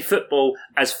exactly football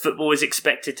as football is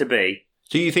expected to be.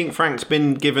 Do you think Frank's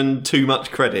been given too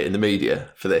much credit in the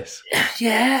media for this?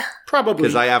 Yeah. Probably.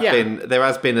 Because there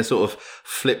has been a sort of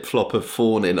flip-flop of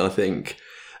fawning, I think,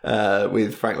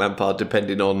 with Frank Lampard,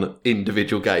 depending on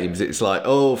individual games. It's like,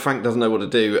 oh, Frank doesn't know what to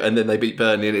do, and then they beat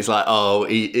Burnley, and it's like, oh,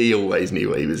 he always knew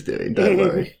what he was doing, don't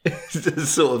worry. It does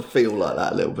sort of feel like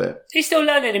that a little bit. He's still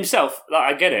learning himself.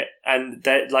 Like, I get it. And,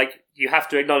 like, you have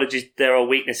to acknowledge there are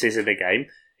weaknesses in the game,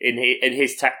 in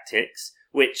his tactics,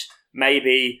 which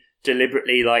maybe...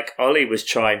 deliberately, like Ollie was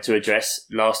trying to address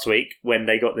last week when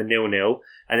they got the 0-0,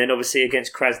 and then obviously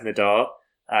against Krasnodar,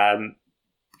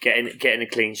 getting a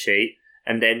clean sheet,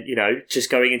 and then, you know, just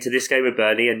going into this game with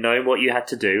Burnley and knowing what you had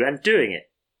to do and doing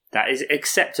it. That is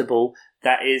acceptable.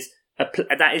 That is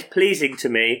pleasing to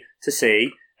me to see.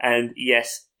 And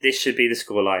yes, this should be the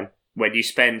scoreline when you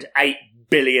spend £8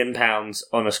 billion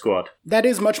on a squad. That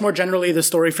is much more generally the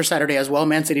story for Saturday as well.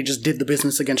 Man City just did the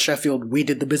business against Sheffield. We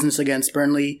did the business against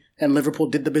Burnley, and Liverpool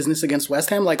did the business against West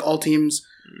Ham. Like, all teams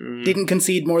didn't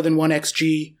concede more than 1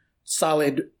 XG,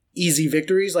 solid, easy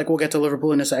victories. Like, we'll get to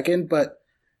Liverpool in a second. But,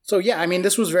 so yeah, I mean,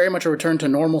 this was very much a return to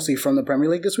normalcy from the Premier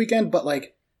League this weekend. But,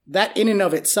 like, that in and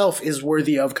of itself is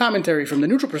worthy of commentary from the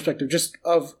neutral perspective, just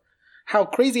of how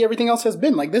crazy everything else has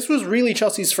been. Like, this was really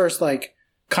Chelsea's first, like,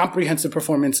 comprehensive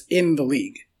performance in the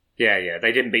league. Yeah,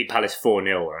 they didn't beat Palace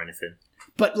 4-0 or anything.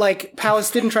 But, like, Palace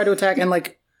didn't try to attack, and,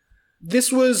 like,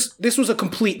 this was a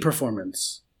complete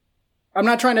performance. I'm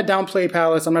not trying to downplay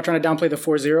Palace. I'm not trying to downplay the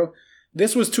 4-0.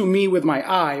 This was, to me, with my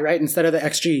eye, right, instead of the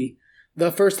XG,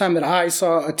 the first time that I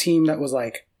saw a team that was,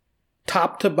 like,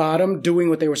 top to bottom doing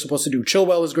what they were supposed to do.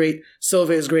 Chilwell is great.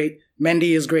 Silva is great.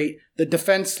 Mendy is great. The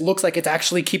defense looks like it's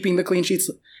actually keeping the clean sheets.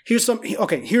 Here's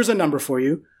a number for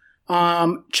you.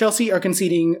 Chelsea are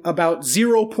conceding about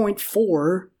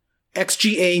 0.4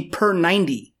 XGA per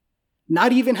 90.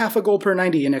 Not even half a goal per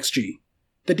 90 in XG.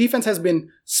 The defense has been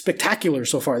spectacular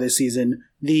so far this season.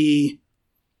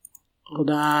 Hold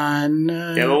on.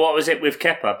 Yeah, but what was it with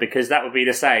Kepa? Because that would be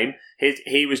the same.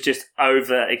 He was just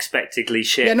over-expectedly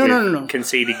shit. Yeah, no.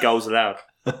 Conceding goals allowed.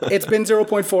 It's been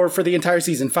 0.4 for the entire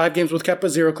season. 5 games with Kepa,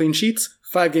 0 clean sheets.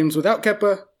 5 games without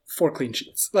Kepa, 4 clean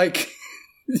sheets. Like,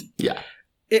 yeah.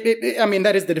 I mean,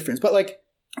 that is the difference. But, like,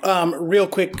 real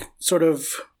quick sort of...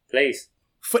 Please.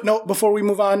 Footnote before we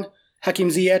move on. Hakim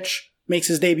Ziyech makes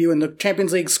his debut in the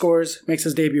Champions League, scores. Makes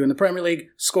his debut in the Premier League,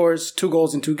 scores. 2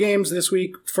 goals in 2 games this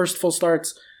week. First full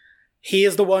starts. He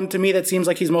is the one, to me, that seems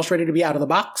like he's most ready to be out of the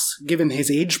box, given his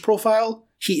age profile.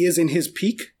 He is in his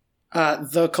peak.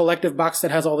 The collective box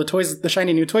that has all the toys, the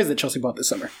shiny new toys that Chelsea bought this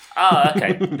summer. Oh,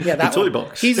 okay. Yeah, that toy one.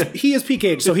 Box. He is peak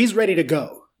age, so he's ready to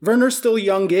go. Werner's still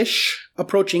youngish,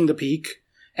 approaching the peak.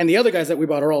 And the other guys that we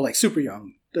bought are all, like, super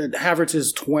young. Havertz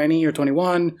is 20 or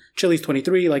 21. Chilly's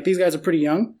 23. Like, these guys are pretty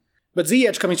young. But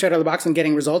Ziyech coming straight out of the box and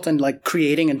getting results and, like,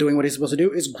 creating and doing what he's supposed to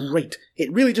do is great.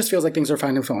 It really just feels like things are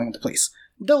finally falling into place.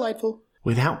 Delightful.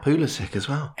 Without Pulisic as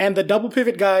well. And the double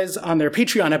pivot guys on their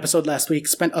Patreon episode last week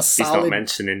spent a solid... He's not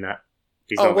mentioning that.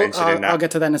 I'll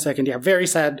get to that in a second. Yeah, very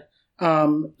sad.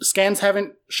 Scans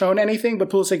haven't shown anything, but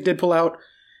Pulisic did pull out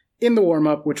in the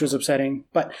warm-up, which was upsetting.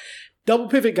 But double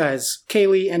pivot guys,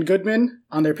 Kaylee and Goodman,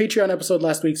 on their Patreon episode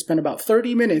last week, spent about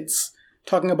 30 minutes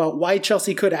talking about why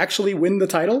Chelsea could actually win the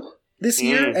title this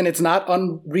year, and it's not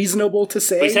unreasonable to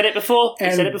say. We said it before.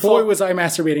 Boy, was I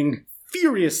masturbating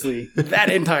furiously that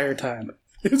entire time.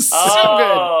 It's so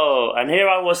good. And here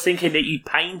I was thinking that you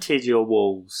painted your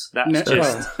walls. That's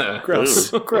just... gross.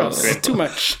 Gross. Too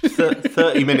much.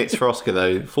 30 minutes for Oscar,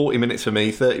 though. 40 minutes for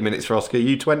me, 30 minutes for Oscar.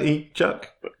 You 20, Chuck?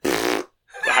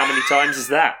 How many times is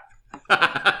that?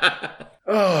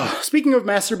 Speaking of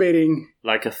masturbating...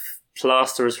 Like a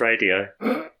plasterer's radio.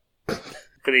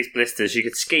 For these blisters, you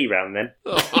could ski round then.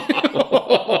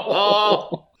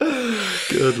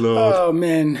 Good Lord. Oh,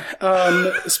 man.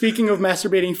 Speaking of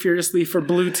masturbating furiously for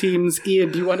blue teams,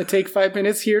 Ian, do you want to take 5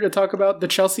 minutes here to talk about the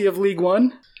Chelsea of League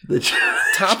One?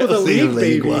 Top of the league,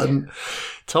 baby. One.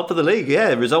 Top of the league,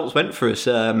 yeah. Results went for us.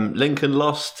 Lincoln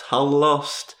lost, Hull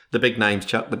lost. The big names,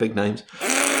 Chuck, the big names.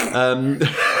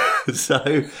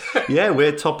 So, yeah,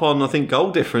 we're top on, I think,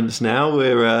 goal difference now.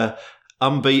 We're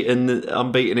unbeaten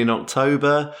in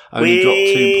October. Only dropped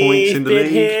 2 points in the league. We've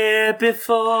been here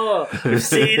before. We've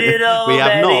seen it all. We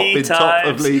have not many been times. top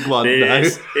of League One,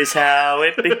 This no. is how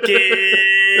it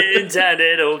begins, and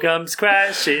it all comes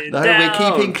crashing No, down. we're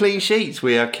keeping clean sheets.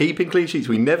 We are keeping clean sheets.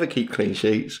 We never keep clean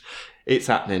sheets. It's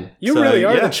happening. You So, really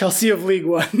are yeah. the Chelsea of League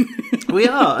One. We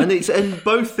are, and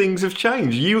both things have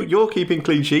changed. You're keeping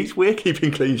clean sheets. We're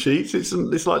keeping clean sheets.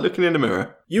 It's like looking in a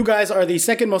mirror. You guys are the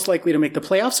second most likely to make the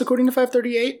playoffs, according to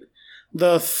 538.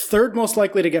 The third most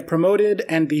likely to get promoted,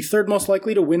 and the third most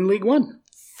likely to win League One.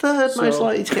 Third most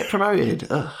likely to get promoted.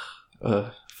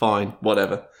 Fine,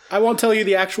 whatever. I won't tell you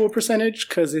the actual percentage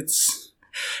because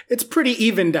it's pretty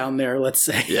even down there. Let's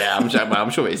say. Yeah, I'm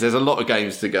sure it is. There's a lot of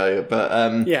games to go,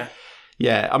 but Yeah.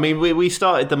 yeah. I mean, we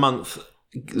started the month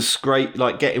great,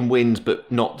 like getting wins,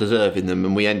 but not deserving them,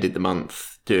 and we ended the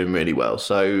month doing really well.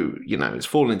 So it's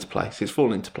fallen into place. It's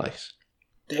fallen into place.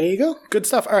 There you go. Good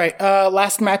stuff. All right.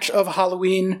 Last match of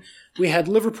Halloween, we had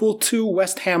Liverpool 2,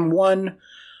 West Ham 1,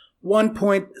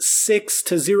 1.6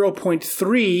 to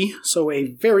 0.3. So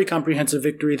a very comprehensive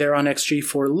victory there on XG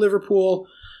for Liverpool.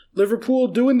 Liverpool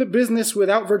doing the business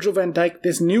without Virgil van Dijk.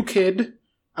 This new kid,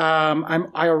 I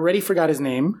already forgot his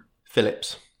name.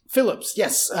 Phillips,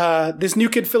 yes. This new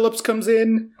kid Phillips comes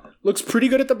in, looks pretty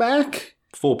good at the back.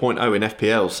 4.0 in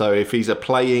FPL. So if he's a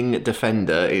playing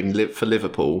defender for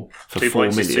Liverpool for 2 4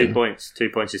 points million, is 2 points. 2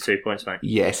 points is 2 points, mate.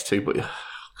 yes, 2. But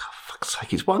fuck's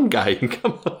sake, it's one game.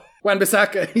 Come on.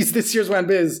 Wan-Bissaka, he's this year's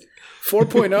Wan-Biz.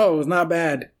 4.0 is not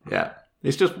bad. Yeah,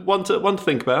 it's just one to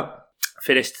think about.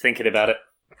 Finished thinking about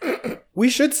it. We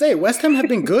should say West Ham have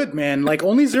been good, man. Like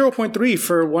only 0.3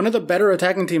 for one of the better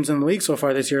attacking teams in the league so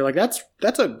far this year. Like that's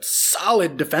a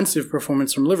solid defensive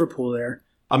performance from Liverpool there.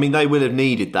 I mean, they will have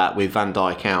needed that with Van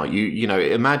Dijk out. You know,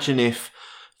 imagine if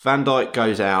Van Dijk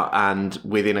goes out and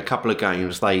within a couple of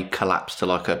games they collapse to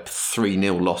like a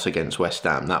 3-0 loss against West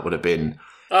Ham. That would have been.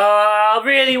 I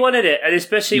really wanted it, and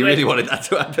especially You when, really wanted that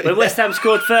to happen. when West Ham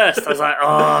scored first. I was like,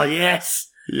 oh yes,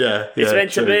 Yeah, it's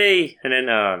meant to be. And then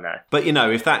oh no. But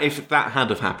if that had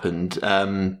have happened,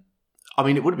 I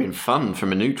mean, it would have been fun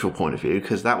from a neutral point of view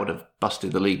because that would have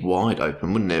busted the league wide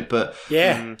open, wouldn't it? But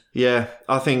Yeah. yeah,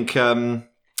 I think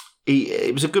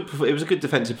it was a good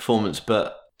defensive performance.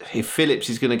 But if Phillips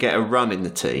is going to get a run in the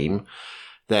team,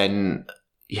 then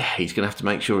yeah, he's going to have to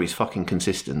make sure he's fucking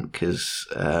consistent because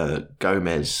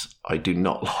Gomez, I do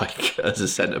not like as a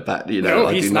centre back. No,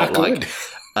 I he's do not not like good.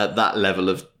 at that level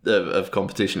of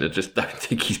competition. I just don't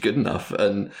think he's good enough.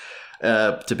 And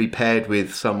to be paired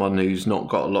with someone who's not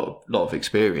got a lot of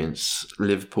experience,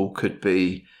 Liverpool could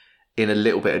be in a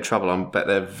little bit of trouble. I bet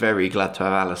they're very glad to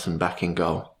have Alisson back in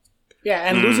goal. Yeah,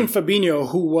 and losing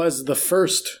Fabinho, who was the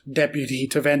first deputy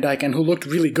to Van Dijk and who looked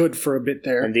really good for a bit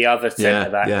there. And the other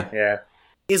centre back. Yeah.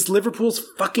 Is Liverpool's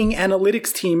fucking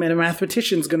analytics team and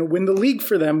mathematicians going to win the league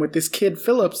for them with this kid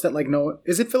Phillips that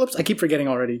is it Phillips? I keep forgetting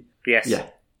already. Yes. Yeah.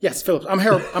 Yes, Phillips. I'm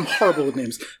horrible with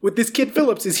names. With this kid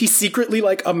Phillips, is he secretly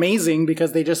like amazing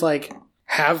because they just like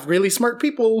have really smart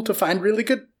people to find really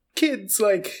good kids?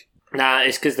 Like, Nah,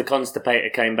 it's because the constipator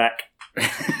came back.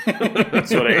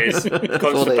 That's what it is.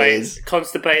 what it is.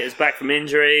 Constipator's back from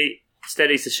injury.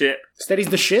 Steadies the ship. steadies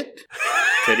the shit.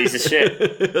 Steadies the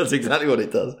ship. That's exactly what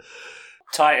it does.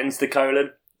 Tightens the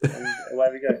colon. And away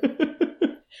we go.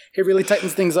 He really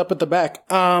tightens things up at the back.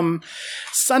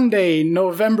 Sunday,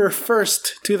 November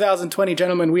 1st, 2020,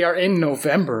 gentlemen, we are in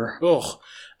November. Ugh.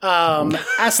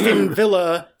 Aston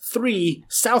Villa 3,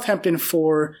 Southampton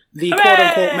 4, the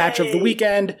quote-unquote match of the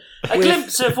weekend. A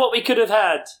glimpse of what we could have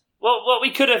had. What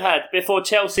we could have had before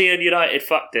Chelsea and United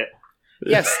fucked it.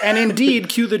 Yes, and indeed,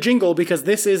 cue the jingle, because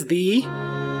this is the...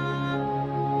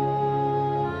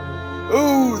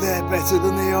 Oh, they're better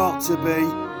than they ought to be.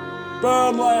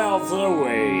 Burnley of the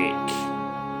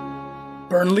week.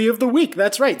 Burnley of the week.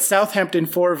 That's right. Southampton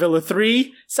 4, Villa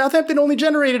 3. Southampton only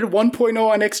generated 1.0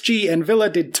 on XG, and Villa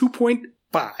did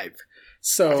 2.5.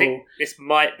 So I think this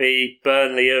might be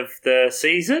Burnley of the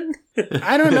season.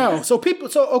 I don't know.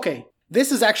 Okay.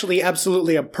 This is actually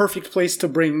absolutely a perfect place to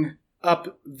bring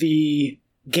up the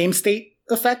game state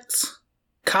effects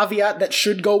caveat that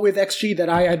should go with XG that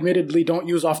I admittedly don't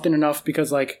use often enough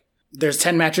because, like, there's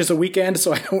 10 matches a weekend,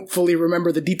 so I don't fully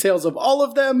remember the details of all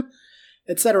of them,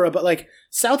 etc. But, like,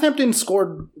 Southampton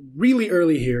scored really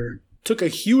early here, took a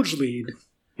huge lead.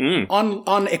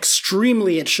 On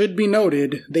extremely, it should be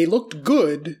noted, they looked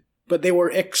good, but they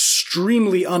were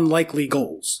extremely unlikely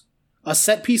goals. A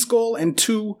set-piece goal and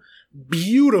 2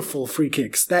 beautiful free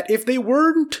kicks that if they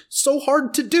weren't so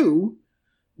hard to do,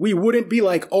 we wouldn't be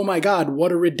like, oh my God,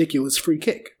 what a ridiculous free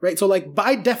kick, right? So like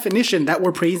by definition that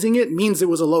we're praising it means it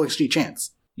was a low XG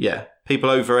chance. Yeah. People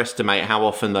overestimate how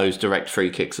often those direct free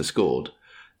kicks are scored.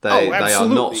 They are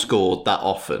not scored that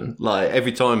often. Like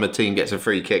every time a team gets a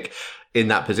free kick in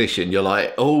that position, you're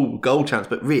like, oh, goal chance.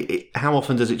 But really, how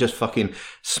often does it just fucking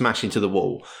smash into the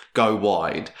wall, go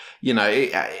wide? You know,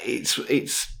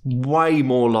 it's way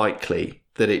more likely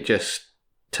that it just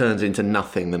turns into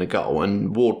nothing than a goal.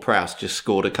 And Ward-Prowse just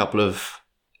scored a couple of,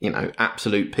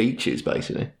 absolute peaches,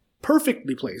 basically.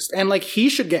 Perfectly placed. And like he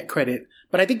should get credit.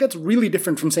 But I think that's really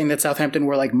different from saying that Southampton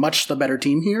were like much the better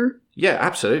team here. Yeah,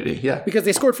 absolutely. Yeah. Because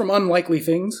they scored from unlikely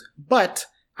things. But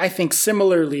I think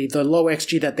similarly, the low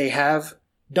XG that they have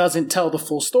doesn't tell the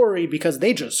full story because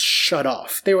they just shut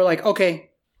off. They were like, okay,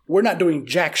 we're not doing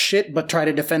jack shit, but try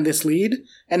to defend this lead.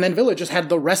 And then Villa just had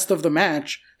the rest of the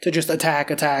match to just attack.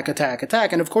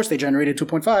 And of course they generated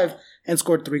 2.5 and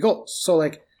scored 3 goals. So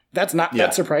like, that's not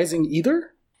that surprising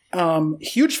either.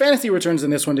 Huge fantasy returns in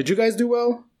this one. Did you guys do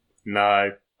well?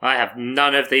 No, I have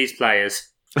none of these players.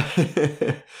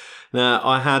 Now,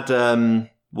 I had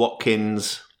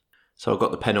Watkins, so I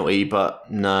got the penalty, but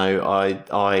no,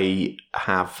 I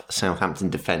have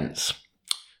Southampton defence,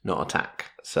 not attack.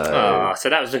 So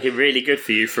that was looking really good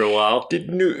for you for a while.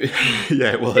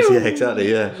 Yeah, it was. Yeah,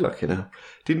 exactly. Yeah, fucking hell.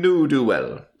 Didn't do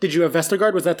well. Did you have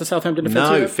Vestergaard? Was that the Southampton defence?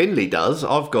 No, Finley does.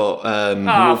 I've got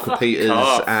Walker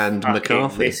Peters and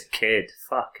McCarthy. This kid,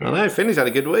 fucking. I know, Finley's had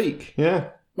a good week. Yeah.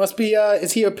 Must be,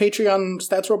 is he a Patreon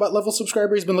Stats Robot level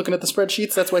subscriber? He's been looking at the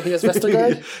spreadsheets. That's why he has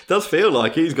Vestergaard. Does feel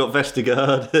like he's got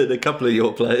Vestergaard and a couple of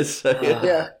your players. So,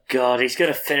 yeah. God, he's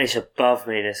going to finish above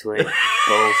me this week.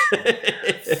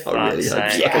 Bullshit.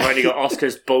 I've only got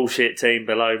Oscar's bullshit team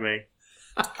below me.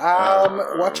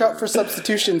 Watch out for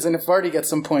substitutions and if Vardy gets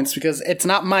some points because it's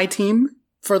not my team,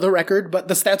 for the record, but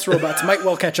the Stats Robots might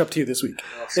well catch up to you this week.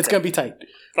 It's going to be tight.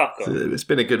 Fuck off. It's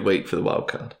been a good week for the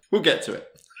wildcard. We'll get to it.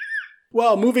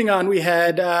 Well, moving on, we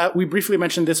had, we briefly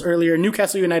mentioned this earlier,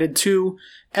 Newcastle United 2,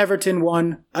 Everton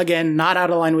 1. Again, not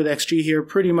out of line with XG here.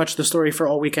 Pretty much the story for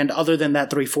all weekend, other than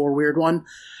that 3-4 weird one.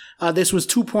 This was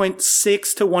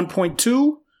 2.6 to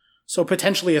 1.2, so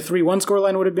potentially a 3-1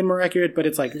 scoreline would have been more accurate, but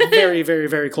it's like very, very,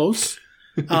 very close.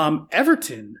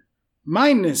 Everton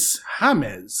minus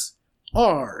James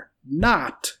are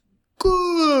not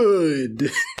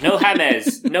good. No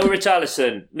James, no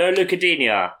Richarlison, no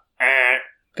Lucadinha.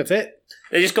 That's it.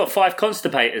 They just got 5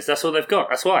 constipators. That's all they've got.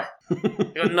 That's why.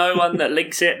 They've got no one that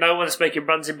links it. No one that's making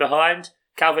runs in behind.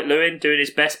 Calvert-Lewin doing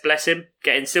his best, bless him.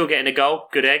 Still getting a goal.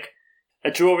 Good egg.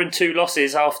 A draw and 2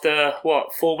 losses after,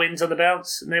 4 wins on the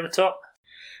bounce? And they were top.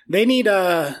 They need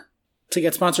to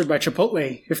get sponsored by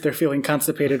Chipotle if they're feeling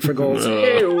constipated for goals.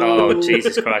 Oh,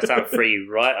 Jesus Christ. That would free you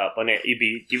right up on it. You'd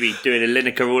be doing a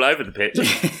Lineker all over the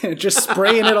pitch. Just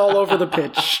spraying it all over the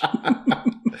pitch.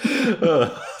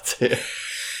 Oh, dear.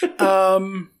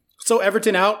 So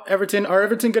Everton out. Are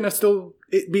Everton going to still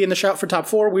be in the shout for top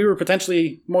 4? We were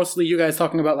potentially, mostly you guys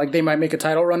talking about like they might make a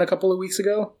title run a couple of weeks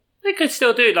ago. They could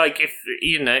still do, like, if,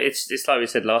 it's like we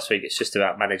said last week, it's just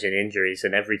about managing injuries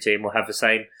and every team will have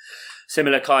the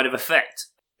similar kind of effect.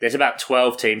 There's about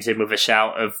 12 teams in with a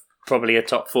shout of probably a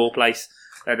top 4 place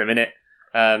at the minute.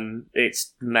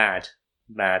 It's mad.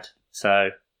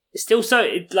 So it's still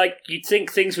you'd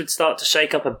think things would start to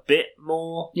shake up a bit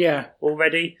more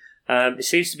already. It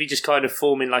seems to be just kind of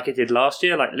forming like it did last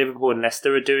year, like Liverpool and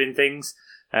Leicester are doing things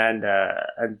and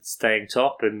staying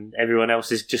top, and everyone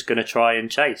else is just going to try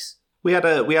and chase. We had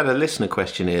a listener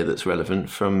question here that's relevant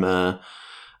from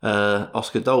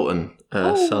Oscar Dalton,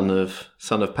 son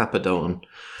of Papa Dalton,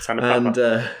 son of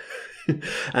Papa.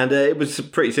 And it was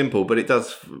pretty simple, but it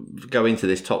does go into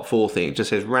this top 4 thing. It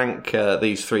just says rank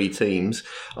these 3 teams: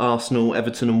 Arsenal,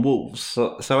 Everton, and Wolves.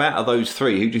 So out of those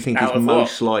 3, who do you think is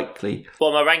most likely? What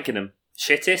am I ranking them?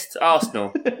 Shittest?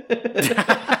 Arsenal.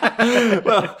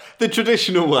 Well, the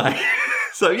traditional way.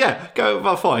 So yeah,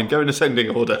 fine. Go in ascending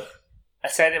order. I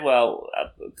said it well.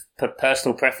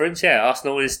 Personal preference. Yeah,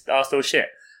 Arsenal is shit.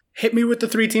 Hit me with the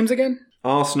 3 teams again.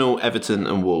 Arsenal, Everton,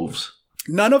 and Wolves.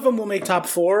 None of them will make top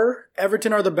 4.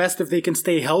 Everton are the best if they can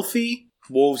stay healthy.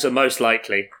 Wolves are most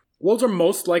likely. Wolves are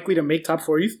most likely to make top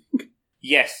 4, you think?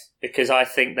 Yes, because I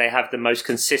think they have the most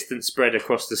consistent spread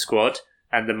across the squad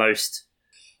and the most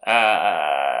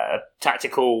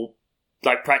tactical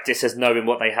practice as knowing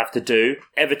what they have to do.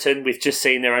 Everton, we've just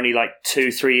seen they're only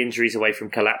 2-3 injuries away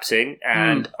from collapsing,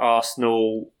 and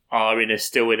Arsenal are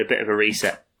still in a bit of a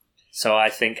reset. So I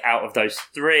think out of those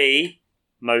 3,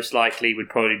 most likely would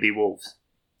probably be Wolves.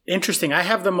 Interesting. I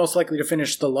have them most likely to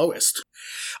finish the lowest.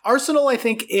 Arsenal, I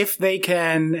think if they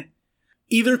can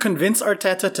either convince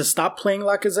Arteta to stop playing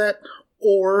Lacazette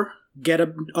or get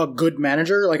a good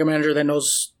manager, like a manager that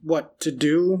knows what to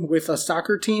do with a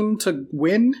soccer team to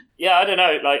win. Yeah, I don't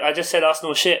know. Like, I just said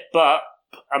Arsenal shit, but,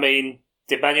 I mean,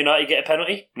 did Man United get a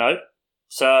penalty? No.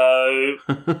 So, you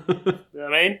know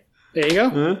what I mean? There you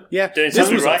go. Yeah. Doing this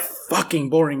something was right. a fucking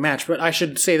boring match, but I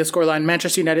should say the scoreline: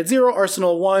 Manchester United 0,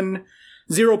 Arsenal 1,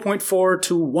 0.4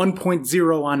 to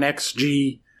 1.0 on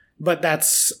XG. But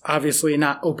that's obviously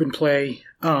not open play.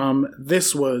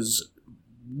 This was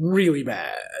really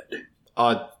bad.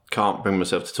 I can't bring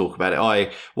myself to talk about it.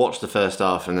 I watched the first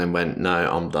half and then went, no,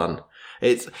 I'm done.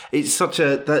 It's such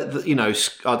a, you know,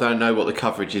 I don't know what the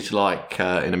coverage is like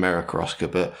in America, Oscar,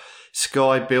 but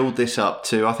Sky build this up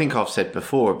to, I think I've said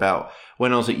before about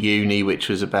when I was at uni, which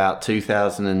was about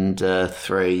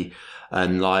 2003,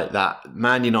 and like that,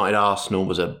 Man United Arsenal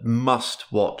was a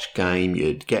must-watch game.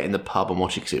 You'd get in the pub and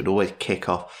watch it because it would always kick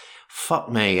off.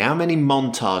 Fuck me, how many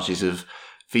montages of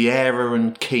Vieira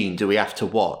and Keane do we have to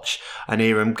watch and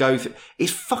hear him go through?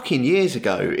 It's fucking years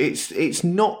ago. It's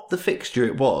not the fixture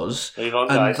it was. Move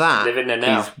on, and guys. Live in there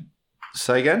now.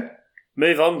 Say again?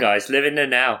 Move on, guys. Live in there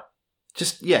now.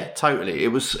 Just, yeah, totally. It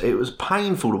was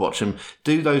painful to watch them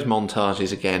do those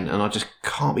montages again, and I just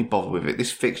can't be bothered with it.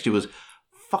 This fixture was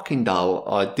fucking dull.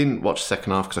 I didn't watch the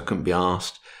second half because I couldn't be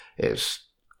arsed. It was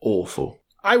awful.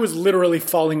 I was literally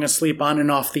falling asleep on and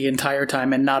off the entire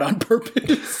time, and not on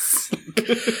purpose.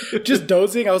 Just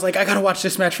dozing. I was like, I gotta watch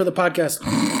this match for the podcast.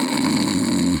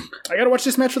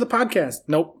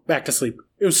 Nope, back to sleep.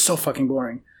 It was so fucking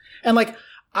boring. And like,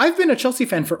 I've been a Chelsea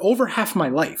fan for over half my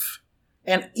life.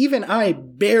 And even I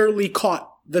barely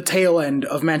caught the tail end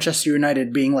of Manchester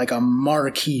United being like a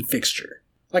marquee fixture.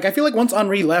 Like, I feel like once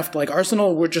Henry left, like,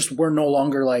 Arsenal were no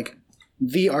longer like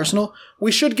the Arsenal.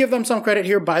 We should give them some credit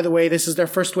here. By the way, this is their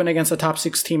first win against a top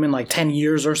 6 team in like 10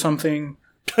 years or something.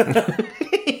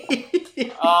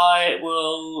 I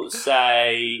will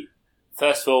say,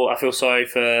 first of all, I feel sorry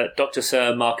for Dr.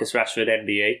 Sir Marcus Rashford,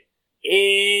 MBE.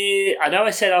 I know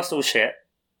I said Arsenal shit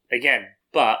again,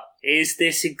 but is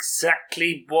this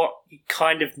exactly what you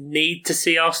kind of need to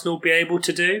see Arsenal be able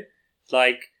to do?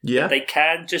 Like, yeah, they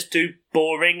can just do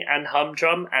boring and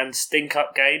humdrum and stink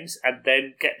up games and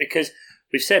then because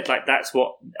we've said, like, that's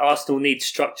what Arsenal needs,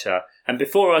 structure. And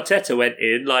before Arteta went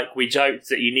in, like, we joked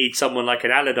that you need someone like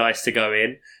an Allardyce to go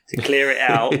in to clear it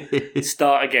out,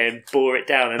 start again, bore it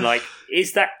down. And, like,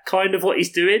 is that kind of what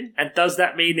he's doing? And does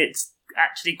that mean it's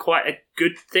actually quite a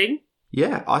good thing?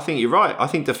 Yeah, I think you're right. I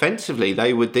think defensively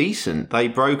they were decent. They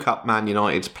broke up Man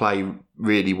United's play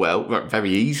really well,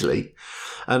 very easily.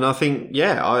 And I think,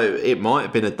 yeah, it might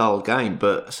have been a dull game,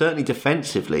 but certainly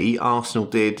defensively, Arsenal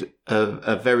did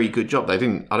a very good job. I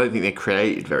don't think they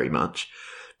created very much.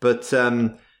 But,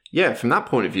 yeah, from that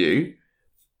point of view,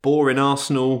 boring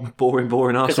Arsenal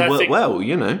worked well,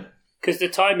 you know. Because the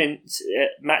timing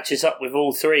matches up with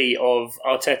all three of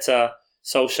Arteta,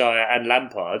 Solskjaer and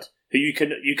Lampard, who you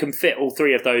can fit all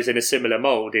three of those in a similar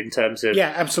mould in terms of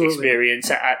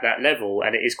experience at that level.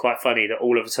 And it is quite funny that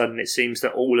all of a sudden it seems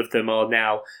that all of them are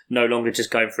now no longer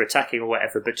just going for attacking or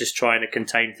whatever, but just trying to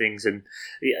contain things. And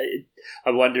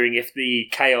I'm wondering if the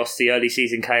early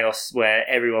season chaos where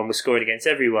everyone was scoring against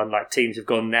everyone, like, teams have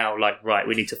gone now, like, right,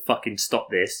 we need to fucking stop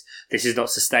this. This is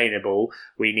not sustainable.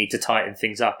 We need to tighten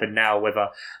things up. And now whether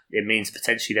it means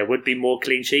potentially there would be more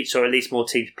clean sheets, or at least more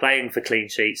teams playing for clean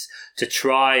sheets to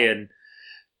try and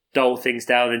dull things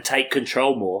down and take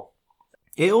control more.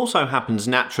 It also happens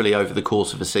naturally over the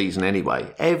course of a season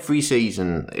anyway. Every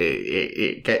season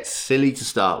it gets silly to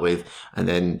start with, and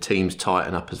then teams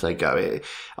tighten up as they go.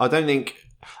 I think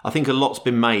a lot's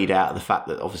been made out of the fact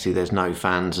that obviously there's no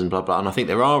fans and blah, blah. And I think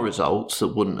there are results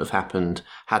that wouldn't have happened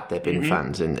had there been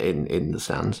fans in the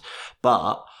stands.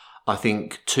 But I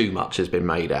think too much has been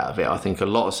made out of it. I think a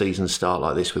lot of seasons start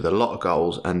like this with a lot of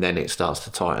goals, and then it starts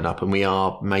to tighten up, and we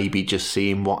are maybe just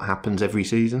seeing what happens every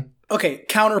season. Okay,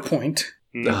 counterpoint.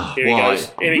 Here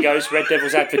he goes. Red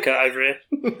Devil's advocate over here.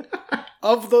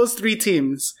 Of those 3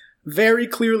 teams, very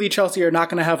clearly Chelsea are not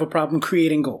going to have a problem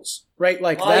creating goals, right?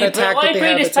 Like, that attack that they have. Why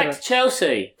bring this back to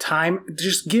Chelsea?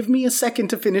 Just give me a second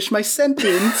to finish my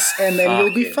sentence, and then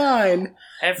you'll be fine.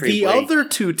 The other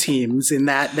 2 teams in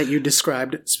that you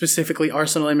described, specifically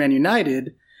Arsenal and Man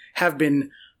United, have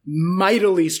been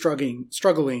mightily struggling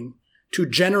to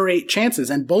generate chances.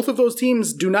 And both of those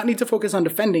teams do not need to focus on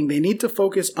defending. They need to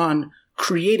focus on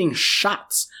creating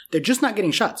shots. They're just not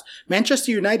getting shots.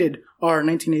 Manchester United are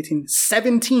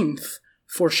 17th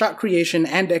for shot creation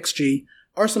and XG.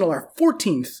 Arsenal are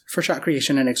 14th for shot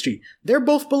creation and XG. They're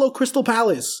both below Crystal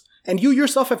Palace. And you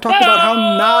yourself have talked about how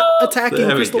not attacking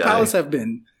Crystal Palace have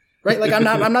been. Right? Like, I'm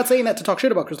not saying that to talk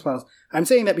shit about Crystal Palace. I'm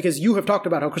saying that because you have talked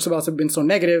about how Crystal Palace have been so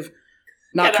negative.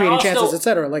 not creating chances,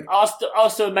 etc. Like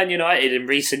Arsenal and Man United in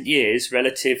recent years,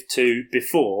 relative to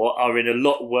before, are in a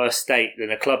lot worse state than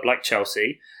a club like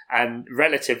Chelsea, and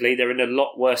relatively, they're in a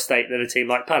lot worse state than a team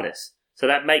like Palace. So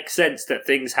that makes sense that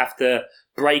things have to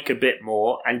break a bit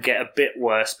more and get a bit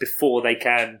worse before they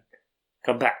can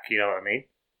come back. You know what I mean?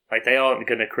 Like, they aren't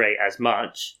going to create as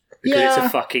much because it's a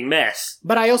fucking mess.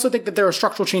 But I also think that there are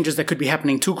structural changes that could be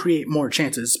happening to create more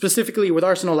chances. Specifically with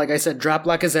Arsenal, like I said, drop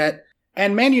Lacazette.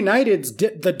 And Man United's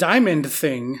the diamond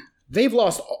thing, they've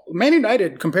lost... Man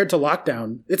United, compared to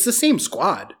lockdown, it's the same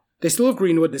squad. They still have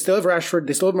Greenwood, they still have Rashford,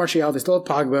 they still have Martial, they still have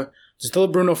Pogba, they still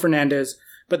have Bruno Fernandes,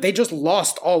 but they just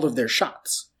lost all of their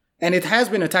shots. And it has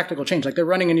been a tactical change. Like, they're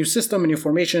running a new system, a new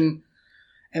formation,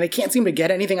 and they can't seem to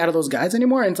get anything out of those guys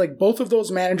anymore. And it's like both of those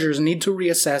managers need to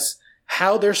reassess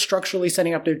how they're structurally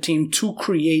setting up their team to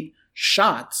create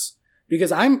shots.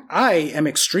 Because I am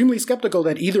extremely skeptical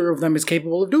that either of them is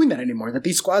capable of doing that anymore. That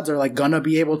these squads are like gonna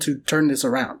be able to turn this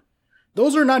around.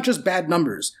 Those are not just bad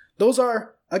numbers. Those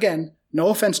are, again, no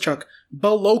offense, Chuck,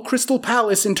 below Crystal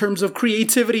Palace in terms of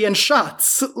creativity and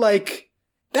shots. Like,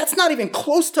 that's not even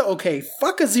close to okay.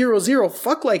 Fuck a 0-0.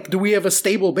 Fuck, like, do we have a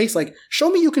stable base? Like, show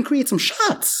me you can create some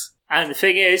shots. And the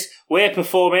thing is, we're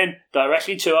performing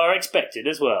directly to our expected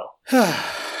as well.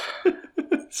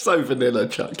 So vanilla,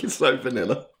 Chuck. It's so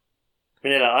vanilla.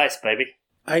 Vanilla ice, baby.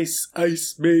 Ice,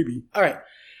 baby. All right.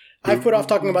 I've put off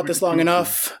talking about this long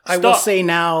enough. I will say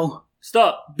now.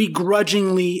 Stop.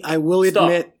 Begrudgingly, I will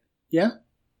admit. Yeah?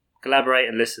 Collaborate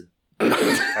and listen. God damn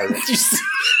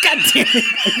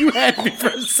it. You had me for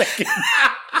a second.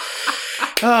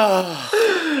 I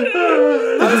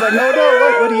was like,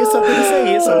 no, what? He has something to say.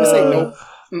 He has something to say. Nope.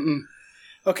 Mm-mm.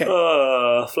 Okay.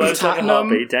 Flows like a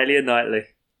heartbeat, daily and nightly.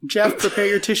 Jeff, prepare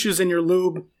your tissues and your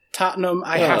lube. Tottenham,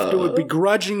 I have to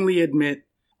begrudgingly admit,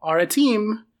 are a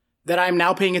team that I'm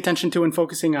now paying attention to and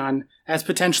focusing on as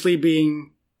potentially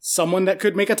being someone that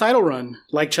could make a title run,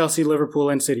 like Chelsea, Liverpool,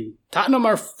 and City. Tottenham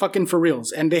are fucking for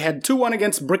reals, and they had 2-1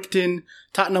 against Brighton.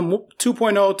 Tottenham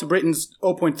 2.0 to Brighton's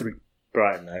 0.3.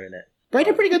 Brighton, though, isn't it?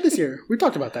 Brighton are pretty good this year. We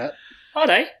talked about that. Are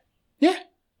they? Yeah.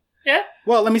 Yeah.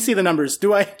 Well, let me see the numbers.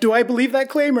 Do I believe that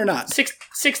claim or not?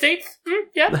 16th?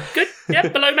 Yeah, good. Yeah,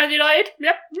 below Man United.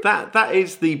 Yep. That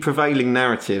is the prevailing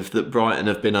narrative that Brighton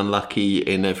have been unlucky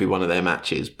in every one of their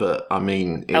matches. But I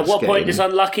mean, at what point does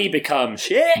unlucky become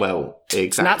shit? Well, exactly.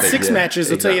 It's not 6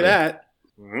 matches. I'll tell you that.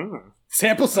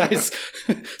 Sample size.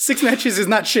 6 matches is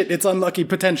not shit. It's unlucky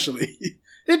potentially.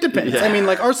 It depends. Yeah. I mean,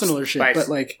 like Arsenal or shit, but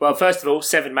like. Well, first of all,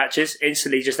 7 matches.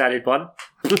 Instantly, just added 1.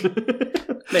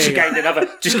 Just gained another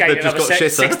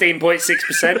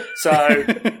 16.6%. So,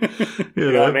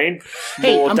 you know what I mean?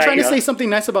 Hey, I'm trying to say something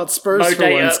nice about Spurs for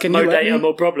once. Can you let me?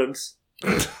 More problems.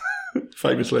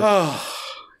 Famously. Oh,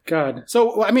 God.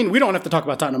 So, I mean, we don't have to talk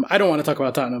about Tottenham. I don't want to talk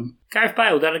about Tottenham. Gareth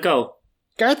Bale done a goal.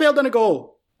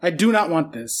 I do not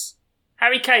want this.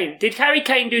 Harry Kane. Did Harry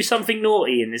Kane do something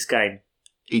naughty in this game?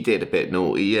 He did a bit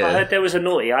naughty, yeah. I heard there was a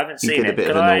naughty. I haven't seen it.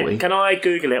 Can I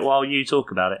Google it while you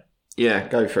talk about it? Yeah,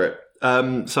 go for it.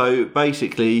 So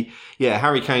basically, yeah,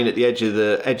 Harry Kane at the edge of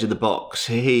the box.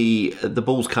 The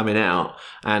ball's coming out,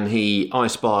 and he I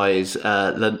spies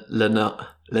Adam Lallana.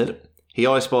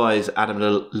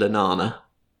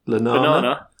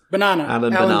 Alan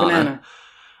Banana.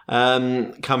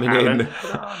 Coming in,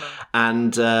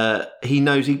 and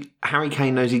Harry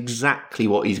Kane knows exactly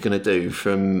what he's going to do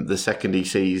from the second he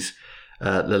sees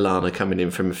Lallana coming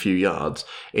in from a few yards,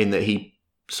 in that he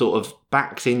sort of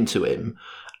backs into him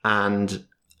and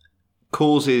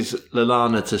causes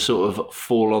Lallana to sort of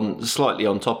fall on slightly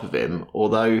on top of him,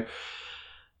 although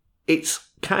it's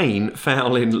Kane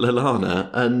fouling Lallana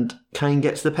and Kane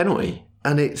gets the penalty.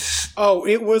 And it's... Oh,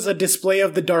 it was a display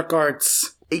of the dark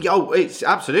arts. Oh, it's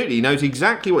absolutely. He knows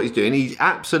exactly what he's doing. He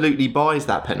absolutely buys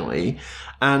that penalty.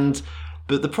 But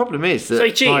the problem is that... So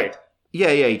he cheated?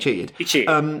 He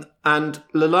cheated. And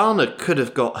Lallana could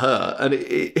have got hurt, and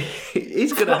it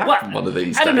is going to happen one of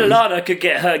these days. Adam Lallana could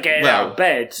get hurt getting out of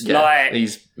bed. Yeah, like,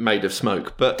 he's made of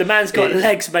smoke. But the man's got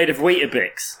legs made of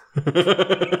Weetabix.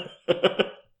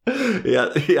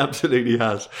 Yeah, he absolutely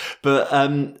has. But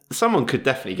someone could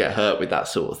definitely get hurt with that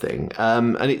sort of thing.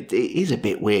 And it is a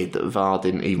bit weird that VAR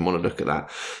didn't even want to look at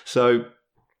that. So,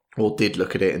 or did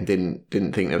look at it and didn't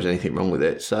think there was anything wrong with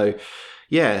it. So,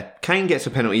 yeah, Kane gets a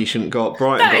penalty he shouldn't got.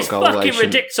 Brighton got a goal. That is fucking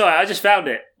ridiculous. Sorry, I just found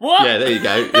it. What? Yeah, there you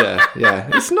go. Yeah.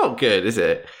 It's not good, is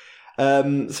it?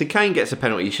 So Kane gets a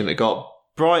penalty he shouldn't have got.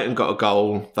 Brighton got a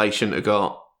goal they shouldn't have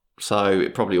got. So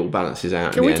it probably all balances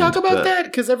out. Can we talk about that?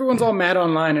 Because everyone's all mad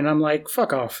online, and I'm like,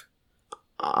 fuck off.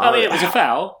 I mean, it was a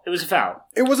foul. It was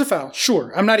a foul,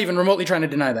 sure. I'm not even remotely trying to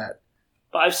deny that.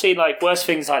 But I've seen like worse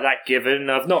things like that given.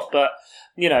 I've not, but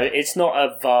it's not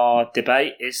a VAR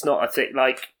debate. It's not a thing.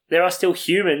 Like, there are still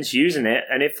humans using it,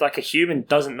 and if like a human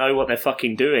doesn't know what they're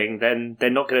fucking doing, then they're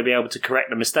not going to be able to correct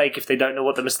the mistake if they don't know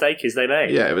what the mistake is they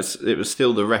made. Yeah, it was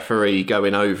still the referee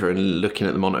going over and looking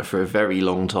at the monitor for a very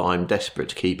long time, desperate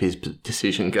to keep his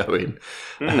decision going.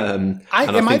 Am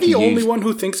I the only one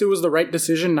who thinks it was the right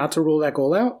decision not to rule that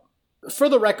goal out? For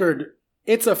the record,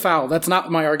 it's a foul. That's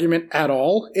not my argument at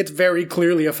all. It's very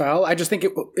clearly a foul. I just think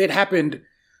it happened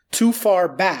too far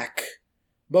back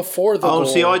before the goal. Oh,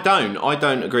 see, I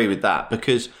don't agree with that,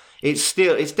 because it's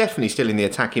definitely still in the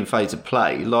attacking phase of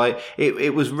play. Like,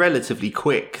 it was relatively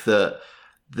quick that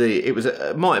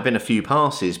it might have been a few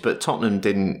passes, but Tottenham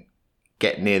didn't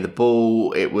get near the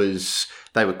ball.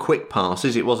 They were quick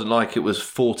passes. It wasn't like it was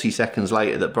 40 seconds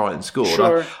later that Brighton scored.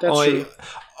 Sure, that's true.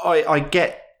 I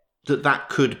get that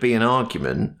could be an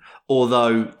argument,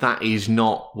 although that is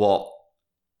not what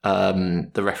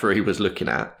the referee was looking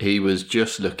at. He was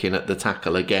just looking at the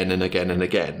tackle again and again and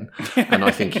again, and I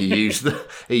think he used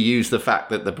the fact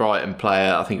that the Brighton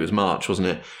player, I think it was March, wasn't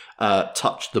it,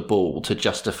 touched the ball to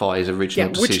justify his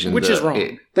original decision. Which is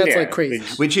wrong. That's like crazy.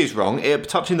 Which is wrong.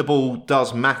 Touching the ball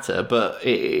does matter, but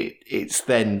it's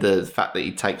then the fact that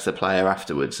he takes the player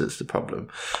afterwards that's the problem.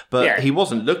 But he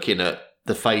wasn't looking at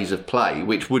the phase of play,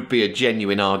 which would be a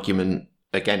genuine argument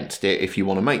against it if you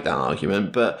want to make that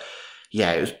argument. But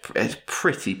yeah, it's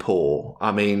pretty poor.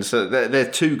 I mean, so there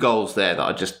are 2 goals there that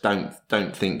I just don't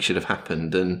think should have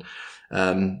happened. And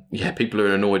people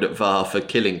are annoyed at VAR for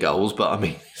killing goals, but I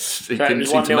mean, it didn't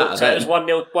seem to matter. So it was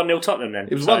 1-0 Tottenham then?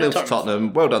 It was 1-0 to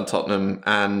Tottenham. Well done, Tottenham.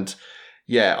 And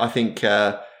yeah, I think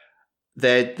they're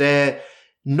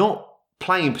not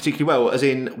playing particularly well. As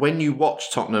in, when you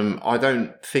watch Tottenham, I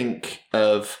don't think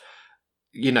of...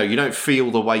 you don't feel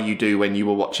the way you do when you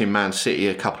were watching Man City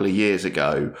a couple of years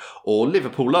ago, or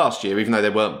Liverpool last year, even though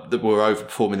they were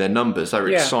overperforming their numbers. They were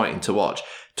exciting to watch.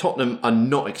 Tottenham are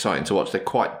not exciting to watch. They're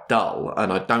quite dull,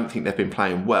 and I don't think they've been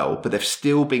playing well, but they've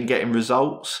still been getting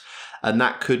results. And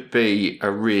that could be a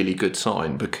really good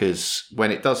sign, because when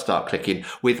it does start clicking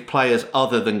with players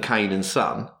other than Kane and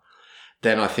Son,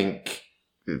 then I think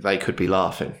they could be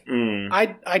laughing.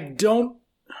 I don't...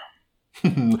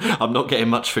 I'm not getting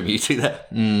much from you two there.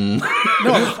 No,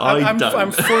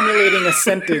 I'm formulating a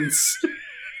sentence.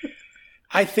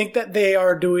 I think that they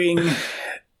are doing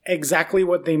exactly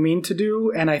what they mean to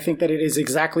do, and I think that it is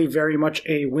exactly very much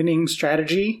a winning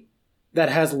strategy that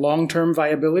has long-term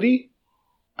viability.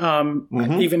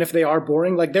 Even if they are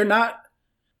boring, like, they're not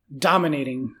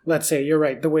dominating, let's say, you're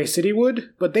right, the way City would,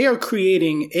 but they are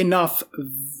creating enough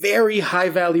very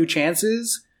high-value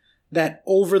chances that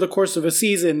over the course of a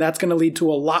season, that's going to lead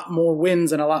to a lot more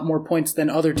wins and a lot more points than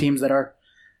other teams that are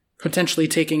potentially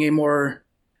taking a more,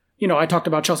 I talked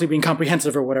about Chelsea being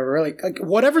comprehensive or whatever. Like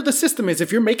whatever the system is,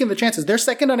 if you're making the chances, they're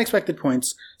second on expected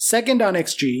points, second on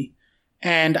XG,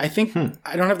 and I think,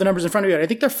 I don't have the numbers in front of me yet, I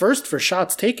think they're first for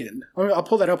shots taken. I'll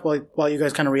pull that up while you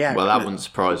guys kind of react. Well, that wouldn't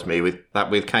surprise me.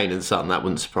 With Kane and Son, that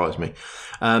wouldn't surprise me.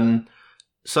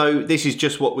 So this is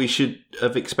just what we should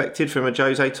have expected from a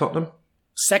Jose Tottenham?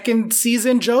 Second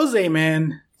season Jose,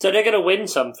 man. So they're going to win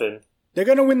something. They're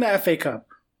going to win the FA Cup.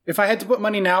 If I had to put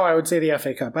money now, I would say the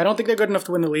FA Cup. I don't think they're good enough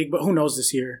to win the league, but who knows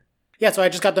this year. Yeah, so I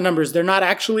just got the numbers. They're not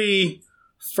actually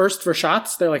first for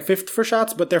shots. They're like fifth for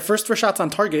shots, but they're first for shots on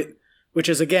target, which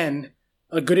is, again,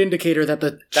 a good indicator that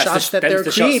the shots that they're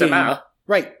creating...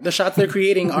 Right, the shots they're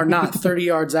creating are not 30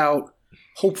 yards out,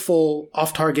 hopeful,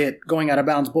 off-target, going out of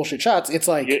bounds bullshit shots. It's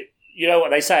like... You know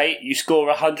what they say? You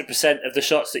score 100% of the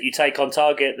shots that you take on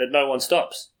target that no one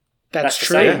stops. That's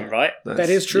true. Saying, right? That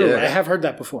is true. Yeah. I have heard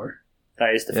that before.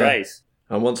 That is the phrase.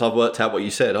 And once I've worked out what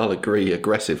you said, I'll agree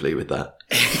aggressively with that.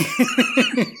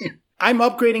 I'm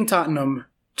upgrading Tottenham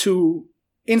to,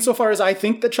 insofar as I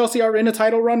think that Chelsea are in a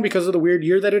title run because of the weird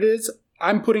year that it is,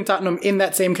 I'm putting Tottenham in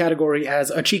that same category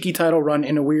as a cheeky title run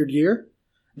in a weird year.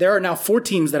 There are now 4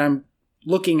 teams that I'm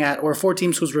looking at, or 4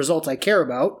 teams whose results I care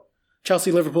about.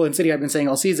 Chelsea, Liverpool, and City, I've been saying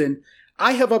all season.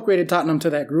 I have upgraded Tottenham to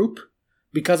that group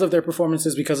because of their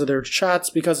performances, because of their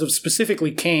shots, because of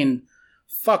specifically Kane.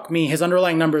 Fuck me, his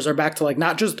underlying numbers are back to, like,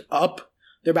 not just up,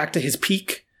 they're back to his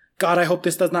peak. God, I hope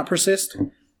this does not persist.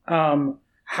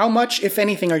 How much, if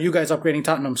anything, are you guys upgrading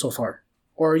Tottenham so far?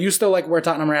 Or are you still, like, where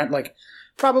Tottenham are at, like,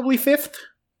 probably 5th?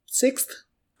 6th?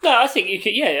 No, I think you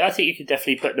could. Yeah, I think you could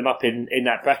definitely put them up in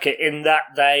that bracket. In that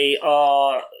they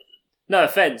are, no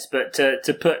offense, but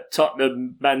to put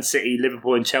Tottenham, Man City,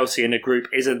 Liverpool, and Chelsea in a group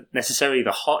isn't necessarily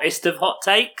the hottest of hot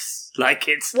takes. Like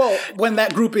it's when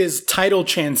that group is title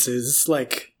chances,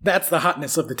 like that's the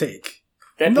hotness of the take.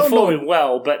 They're performing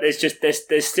well, but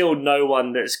there's still no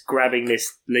one that's grabbing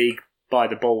this league by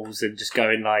the balls and just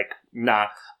going like, nah,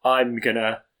 I'm going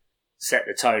to set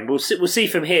the tone. We'll see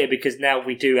from here, because now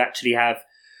we do actually have,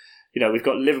 we've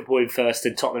got Liverpool in first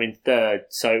and Tottenham in third.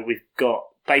 So we've got,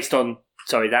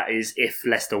 that is if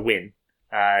Leicester win.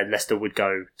 Leicester would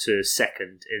go to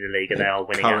second in the league, and they are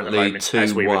winning at the moment.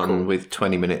 Currently 2-1 with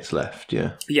 20 minutes left,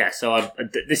 yeah. Yeah, so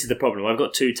this is the problem. I've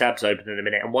got 2 tabs open in a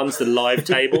minute, and one's the live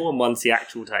table and one's the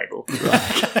actual table.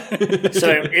 Right.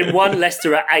 So in one,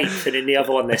 Leicester are 8th, and in the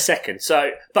other one, they're 2nd.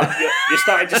 So, but you're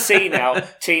starting to see now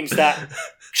teams that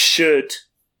should,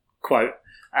 quote,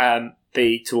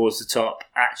 be towards the top,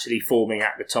 actually forming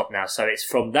at the top now. So it's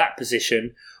from that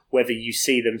position, whether you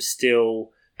see them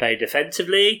still play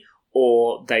defensively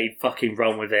or they fucking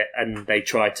run with it and they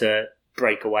try to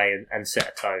break away and set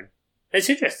a tone. It's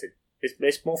interesting.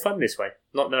 It's more fun this way,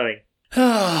 not knowing.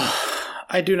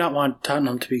 I do not want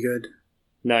Tottenham to be good.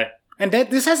 No. And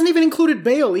this hasn't even included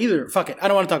Bale either. Fuck it. I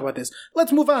don't want to talk about this.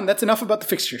 Let's move on. That's enough about the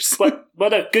fixtures. Well,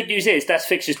 the good news is that's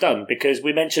fixtures done, because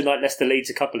we mentioned like Leicester Leeds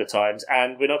a couple of times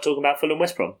and we're not talking about Fulham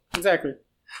West Brom. Exactly.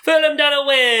 Fulham done a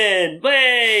win!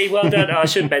 Way! Well done. I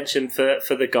should mention for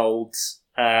the Golds.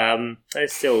 They're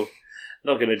still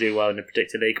not going to do well in the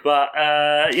Predictor League. But,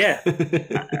 yeah.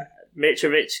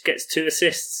 Mitrovic gets 2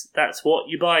 assists. That's what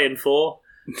you buy him for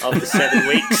after 7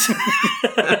 weeks.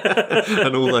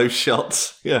 And all those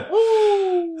shots. Yeah.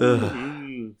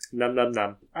 Num, num,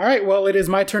 num. All right, well, it is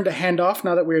my turn to hand off.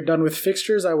 Now that we are done with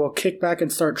fixtures, I will kick back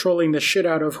and start trolling the shit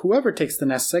out of whoever takes the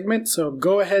next segment. So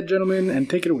go ahead, gentlemen, and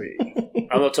take it away.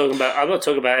 I'm not talking about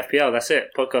FPL. That's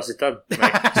it. Podcast is done.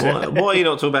 Why are you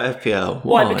not talking about FPL?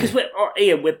 Why? Because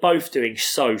Ian, we're both doing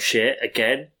so shit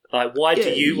again. Like, why do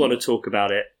you want to talk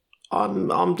about it?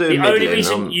 I'm doing the only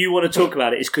reason you want to talk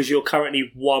about it is because you're currently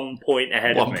 1 point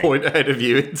ahead of me. 1 point ahead of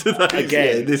you in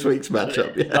this week's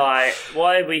matchup. Yeah. Like,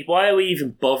 why are we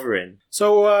even bothering?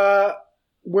 So,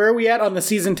 where are we at on the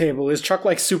season table? Is Chuck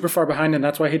like super far behind, and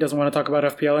that's why he doesn't want to talk about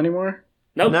FPL anymore?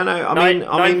 Nope. No. I mean,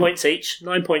 9 points each.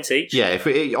 9 points each. Yeah.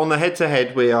 On the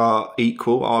head-to-head, we are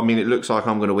equal. I mean, it looks like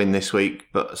I'm going to win this week,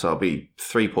 so I'll be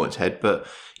 3 points ahead. But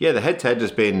yeah, the head-to-head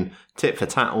has been tit for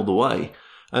tat all the way.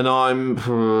 And I'm,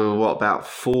 about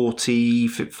 40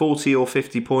 or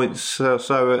 50 points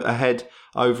so ahead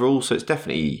overall. So it's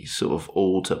definitely sort of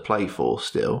all to play for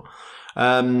still.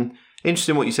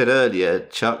 Interesting what you said earlier,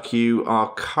 Chuck. You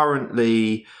are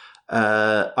currently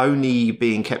only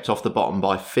being kept off the bottom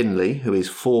by Finley, who is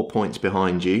 4 points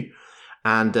behind you.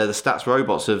 And the Stats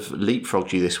Robots have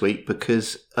leapfrogged you this week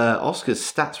because Oscar's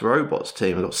Stats Robots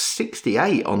team have got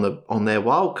 68 on their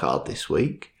wild card this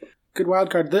week. Good wild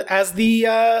card. As the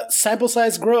sample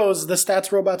size grows, the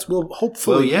Stats Robots will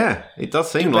hopefully. Well, yeah, it does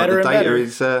seem like the data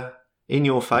is in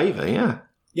your favour. Yeah.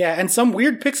 Yeah, and some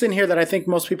weird picks in here that I think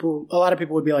a lot of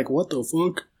people would be like, "What the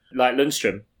fuck?" Like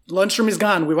Lundstrom. Lundstrom is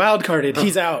gone. We wild carded.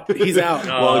 He's out. He's out.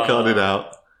 Wild carded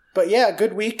out. But yeah,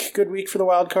 good week. Good week for the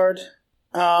wild card.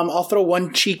 I'll throw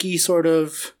one cheeky sort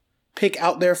of pick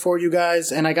out there for you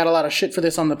guys, and I got a lot of shit for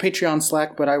this on the Patreon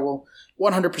Slack, but I will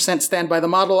 100% stand by the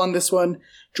model on this one.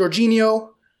 Jorginho,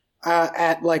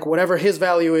 at like whatever his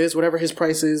value is, whatever his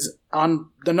price is, on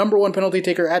the number 1 penalty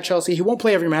taker at Chelsea. He won't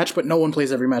play every match, but no one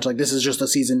plays every match. Like, this is just a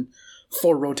season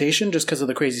for rotation just because of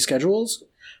the crazy schedules.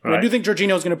 But I do think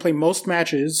Jorginho is going to play most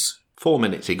matches. 4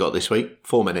 minutes he got this week.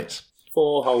 4 minutes.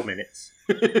 4 whole minutes.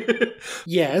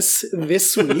 Yes,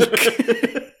 this week.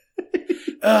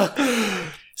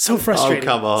 So frustrating.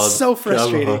 Oh, come on. So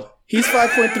frustrating. He's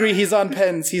 5.3. He's on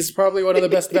pens. He's probably one of the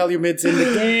best value mids in the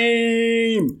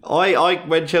game.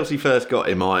 When Chelsea first got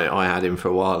him, I had him for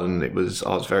a while, and I was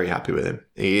very happy with him.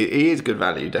 He is good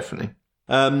value, definitely.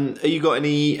 Have you got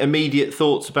any immediate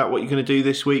thoughts about what you're going to do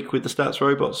this week with the Stats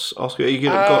Robots, Oscar? Are you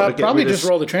going to probably just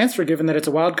roll the transfer, given that it's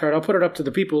a wild card. I'll put it up to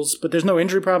the peoples, but there's no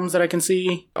injury problems that I can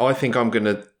see. I think I'm going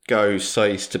to go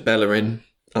Saïs to Bellerin.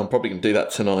 I'm probably going to do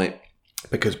that tonight,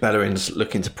 because Bellerin's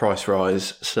looking to price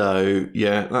rise. So,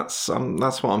 yeah, that's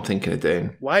what I'm thinking of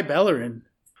doing. Why Bellerin?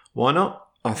 Why not?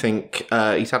 I think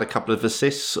he's had a couple of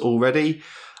assists already.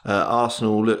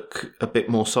 Arsenal look a bit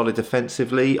more solid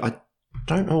defensively. I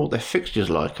don't know what their fixtures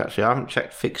like, actually. I haven't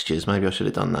checked fixtures. Maybe I should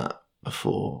have done that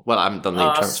before. Well, I haven't done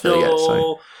the transfer yet.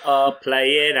 Arsenal are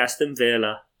playing Aston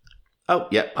Villa. Oh,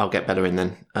 yeah, I'll get Bellerin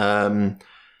then.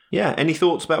 Yeah, any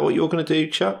thoughts about what you're going to do,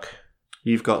 Chuck?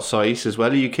 You've got Saïs as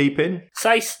well. Are you keeping?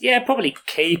 Saïs, yeah, probably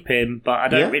keep him, but I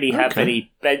don't really have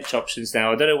any bench options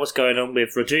now. I don't know what's going on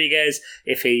with Rodriguez,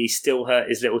 if he still hurt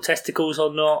his little testicles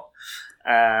or not.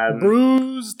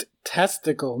 Bruised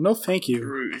testicle. No, thank you.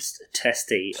 Bruised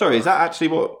testy. Sorry, is that actually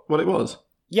what it was?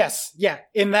 Yes, yeah.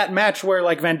 In that match where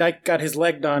like Van Dijk got his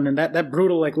leg done, and that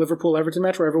brutal like Liverpool-Everton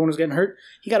match where everyone was getting hurt,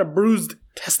 he got a bruised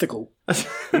testicle. I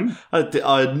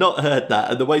had not heard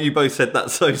that, and the way you both said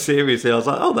that so seriously, I was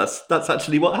like, "Oh, that's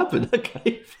actually what happened."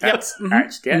 Okay, That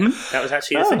was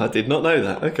actually the thing. I did not know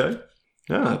that. Okay,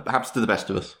 yeah, perhaps to the best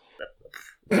of us.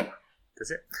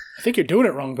 Does it? I think you're doing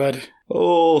it wrong, bud.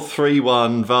 Oh,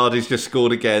 3-1. Vardy's just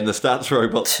scored again. The stats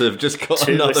robots have just got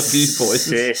 2 another few points.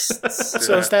 assists.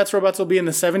 So stats robots will be in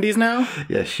the 70s now?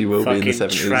 Yes, she will be in the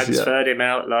 70s. Transferred him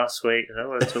out last week. I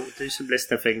want to do some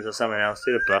listener things or something else.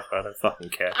 Do the bluffer. I don't fucking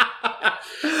care.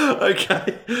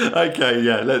 Okay,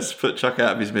 yeah. Let's put Chuck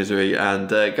out of his misery and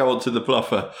go on to the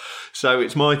bluffer. So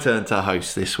it's my turn to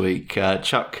host this week.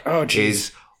 Chuck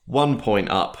is 1 point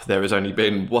up. There has only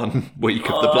been 1 week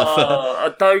of the bluffer.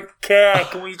 I don't care.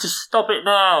 Can we just stop it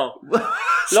now?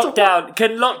 Lockdown.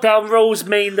 Can lockdown rules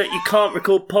mean that you can't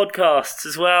record podcasts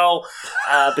as well?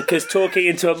 Because talking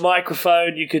into a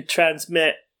microphone, you could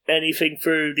transmit anything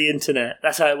through the internet.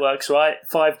 That's how it works, right?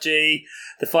 5G.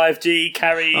 The 5G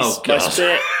carries my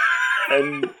spit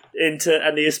and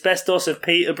the asbestos of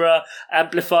Peterborough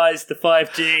amplifies the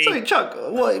 5G. Sorry, Chuck.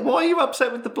 Why are you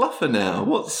upset with the bluffer now?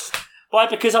 Why?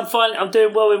 Because I'm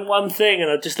doing well in one thing, and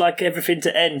I just like everything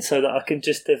to end so that I can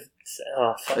just have.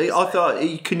 I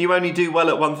thought, can you only do well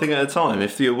at one thing at a time?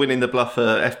 If you're winning the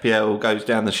bluffer, FPL goes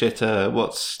down the shitter.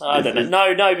 I don't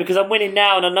know. No, because I'm winning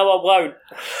now, and I know I won't.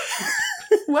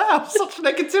 Wow, such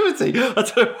negativity. I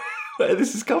don't know where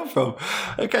this has come from.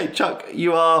 Okay, Chuck,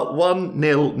 you are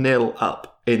 1-0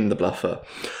 up in the bluffer.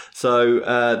 So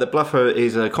the bluffer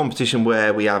is a competition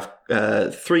where we have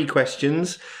 3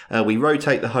 questions. We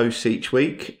rotate the hosts each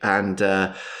week, and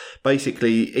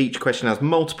basically each question has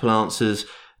multiple answers.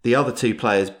 The other 2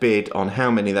 players bid on how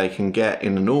many they can get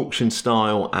in an auction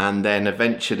style, and then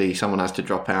eventually someone has to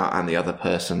drop out and the other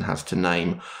person has to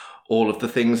name all of the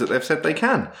things that they've said they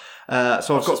can.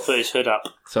 Oscar's put his hood up.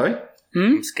 Sorry?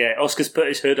 I'm scared. Oscar's put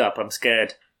his hood up. I'm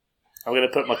scared. I'm going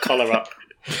to put my collar up.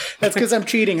 That's because I'm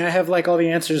cheating. I have like all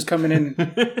the answers coming in.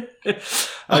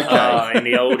 Okay. In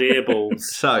the old earballs.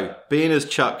 So, being as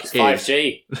Chuck it's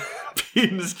 5G.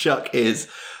 Being as Chuck is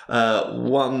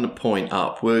 1 point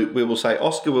up, we will say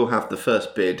Oscar will have the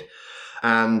first bid.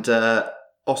 And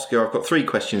Oscar, I've got 3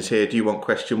 questions here. Do you want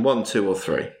question 1, 2 or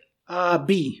 3?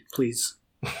 B, please.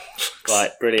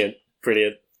 Right, brilliant.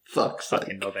 Fuck's sake.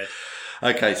 Fucking knobhead.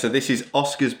 Okay, so this is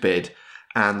Oscar's bid,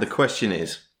 and the question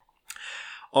is,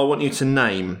 I want you to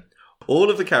name all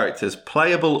of the characters,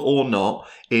 playable or not,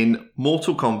 in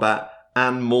Mortal Kombat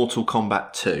and Mortal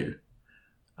Kombat 2.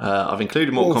 I've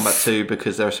included Mortal Kombat 2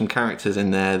 because there are some characters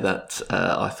in there that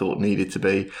I thought needed to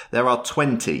be. There are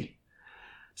 20.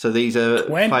 So these are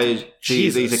players.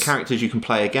 These are characters you can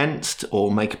play against,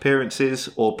 or make appearances,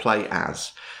 or play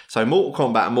as. So Mortal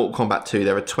Kombat and Mortal Kombat 2,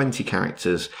 there are 20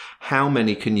 characters. How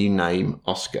many can you name,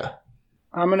 Oscar?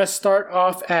 I'm going to start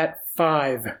off at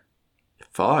 5.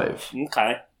 5.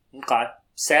 Okay.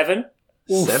 7.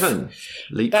 Oof. 7.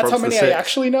 That's how many I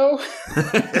actually know?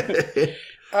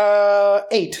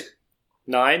 8.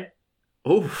 9.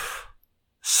 Oof.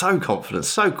 So confident,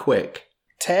 so quick.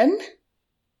 10?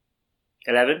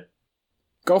 11.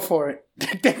 Go for it.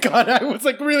 Thank God, I was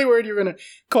like really worried you were going to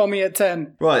call me at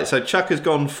 10. Right, so Chuck has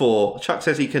gone 4. Chuck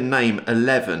says he can name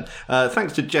 11.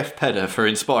 Thanks to Jeff Pedder for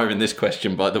inspiring this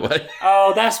question, by the way.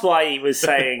 Oh, that's why he was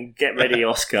saying, get ready,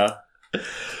 Oscar.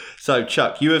 So,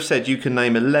 Chuck, you have said you can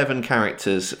name 11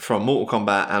 characters from Mortal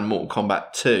Kombat and Mortal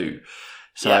Kombat 2.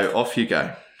 So, Off you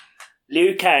go.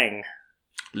 Liu Kang.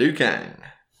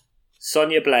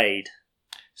 Sonya Blade.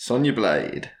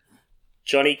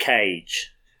 Johnny Cage.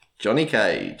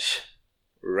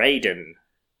 Raiden.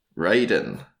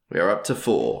 We are up to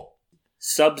 4.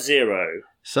 Sub-Zero.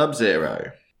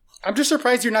 I'm just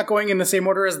surprised you're not going in the same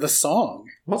order as the song.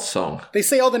 What song? They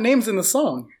say all the names in the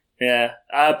song. Yeah,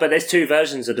 but there's 2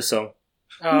 versions of the song.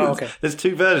 Oh, okay. There's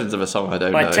 2 versions of a song I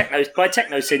don't know. By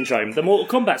Techno Syndrome, the Mortal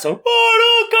Kombat song.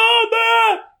 Mortal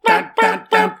Kombat!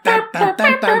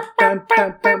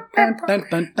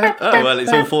 Oh, well,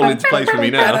 it's all falling into place for me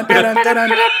now.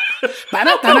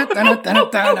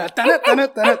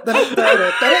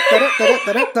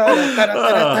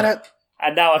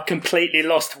 And now I've completely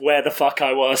lost where the fuck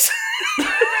I was.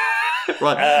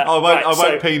 Right, I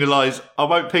won't penalise. I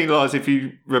won't penalise if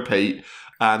you repeat,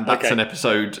 and that's an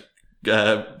episode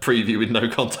preview with no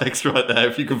context right there.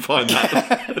 If you can find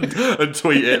that and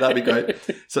tweet it, that'd be great.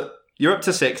 So you're up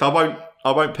to 6. I won't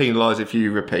penalise if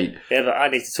you repeat. Yeah, but I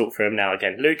need to talk for him now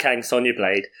again. Liu Kang, Sonya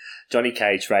Blade, Johnny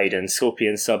Cage, Raiden,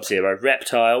 Scorpion, Sub-Zero,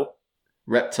 Reptile,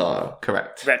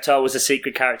 correct. Reptile was a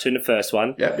secret character in the first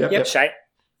one. Yep.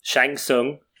 Shang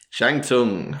Tsung.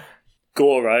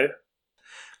 Goro.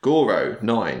 Goro,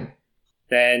 9.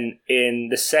 Then in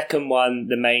the second one,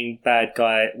 the main bad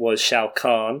guy was Shao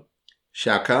Kahn.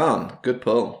 Shao Kahn, good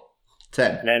pull.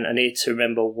 10. And then I need to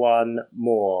remember one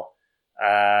more.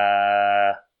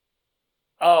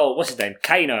 What's his name?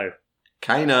 Kano.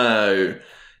 Kano.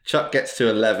 Chuck gets to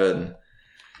 11.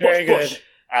 Very Bush.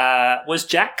 good. Was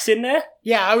Jax in there?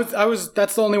 Yeah, I was.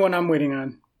 That's the only one I'm waiting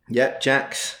on. Yep,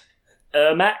 Jax.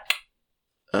 Ermac?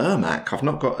 Ermac. I've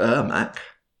not got Ermac.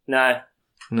 No.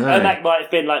 No. Ermac might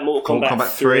have been like Mortal Kombat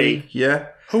 3. Yeah.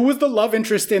 Who was the love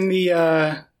interest in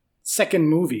the second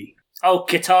movie? Oh,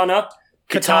 Kitana.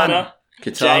 Kitana.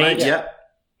 Kitana, Jade. yep.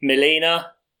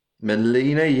 Melina.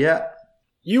 Melina, yep.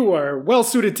 You are well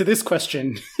suited to this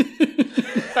question.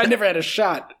 I never had a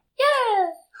shot.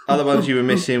 Other ones you were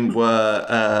missing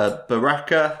were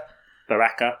Baraka,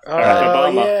 Barack Oh,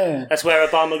 Obama. yeah. That's where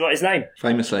Obama got his name.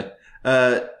 famously.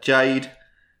 Jade,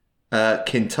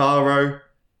 Kintaro,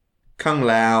 Kung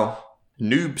Lao,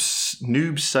 Noob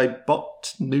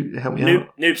Saibot, help me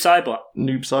out. Noob Saibot.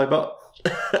 Noob Saibot,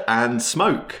 and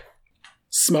Smoke.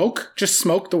 Smoke? Just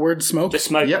smoke, the word smoke? Just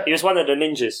smoke. Yep. He was one of the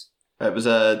ninjas. It was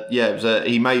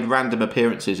he made random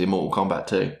appearances in Mortal Kombat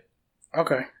 2.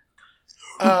 Okay.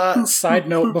 Side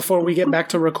note, before we get back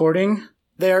to recording,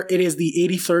 it is the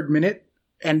 83rd minute,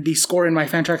 and the score in my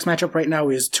Fantrax matchup right now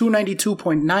is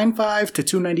 292.95 to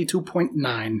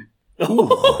 292.9.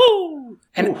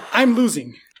 And I'm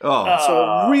losing. Oh, So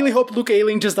I really hope Luke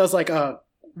Ayling just does like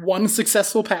one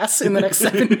successful pass in the next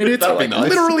 7 minutes. That'd or be like nice.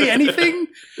 literally anything.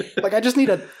 Like I just need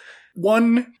a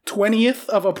 1/20th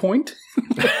of a point.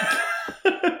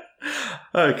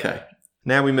 okay.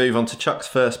 Now we move on to Chuck's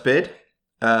first bid.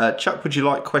 Chuck, would you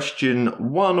like question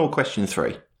 1 or question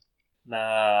 3?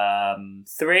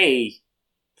 3.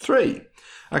 3.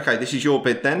 Okay, this is your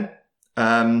bid then.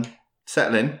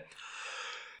 Settle in.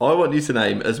 I want you to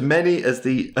name as many as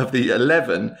the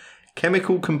 11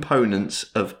 chemical components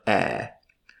of air.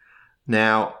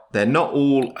 Now, they're not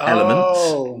all elements,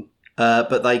 Oh.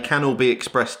 but they can all be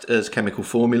expressed as chemical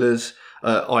formulas,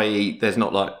 i.e. there's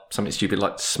not like something stupid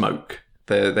like smoke.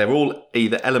 They're all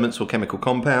either elements or chemical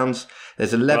compounds.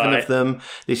 There's 11 Right. of them.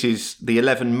 This is the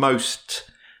 11 most...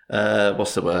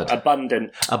 what's the word?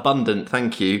 Abundant. Abundant,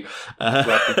 thank you.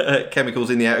 Chemicals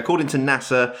in the air. According to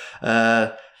NASA,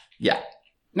 yeah.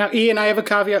 Now, Ian, I have a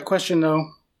caveat question though.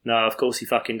 No, of course he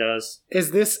fucking does.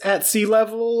 Is this at sea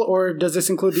level, or does this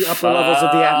include the upper levels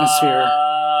of the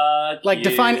atmosphere? Like,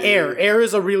 define air. Air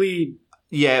is a really...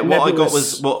 Yeah, what I got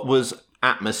nebulous- was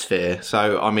atmosphere.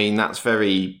 So, I mean, that's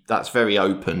very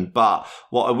open. But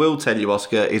what I will tell you,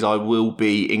 Oscar, is I will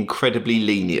be incredibly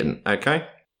lenient, okay?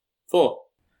 4.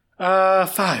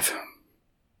 5.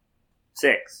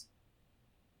 6.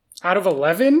 Out of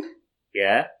 11?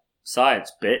 Yeah.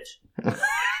 Science, bitch.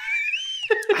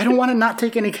 I don't want to not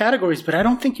take any categories, but I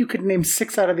don't think you could name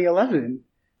 6 out of the 11.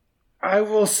 I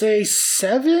will say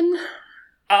 7?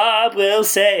 I will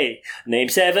say, name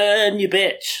 7, you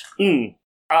bitch.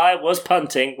 I was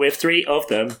punting with 3 of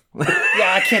them.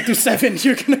 Yeah, I can't do 7.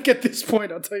 You're going to get this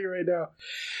point, I'll tell you right now.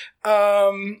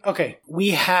 Okay,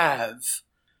 we have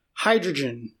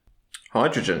hydrogen,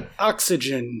 Hydrogen,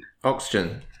 oxygen,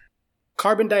 oxygen,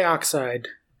 carbon dioxide,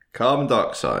 carbon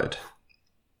dioxide,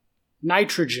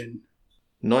 nitrogen,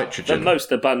 The nitrogen,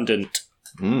 most abundant.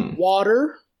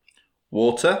 water,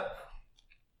 water,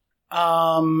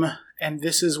 and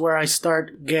this is where I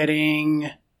start getting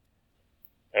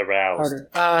Aroused.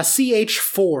 harder.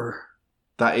 CH4.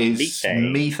 that is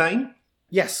Methane. methane.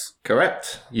 Yes.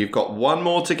 Correct. You've got one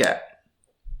more to get.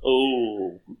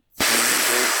 Ooh.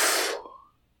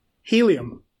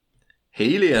 Helium.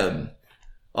 Helium.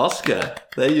 Oscar,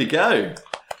 there you go.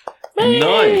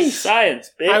 Nice.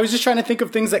 Science, bitch. I was just trying to think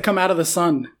of things that come out of the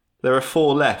sun. There are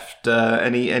 4 left.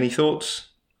 Any thoughts?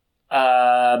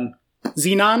 Xenon?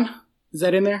 Is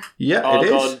that in there? Yeah, it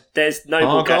is. Argon. There's noble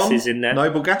Argon, gases in there.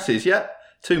 Noble gases, yeah.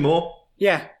 2 more.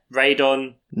 Yeah.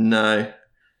 Radon. No.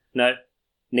 No.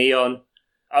 Neon.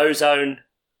 Ozone.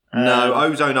 No,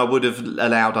 ozone I would have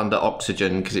allowed under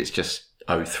oxygen because it's just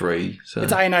O3. So.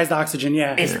 It's ionized oxygen,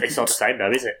 yeah. It's not the same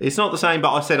though, is it? It's not the same,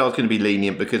 but I said I was going to be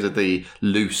lenient because of the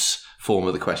loose form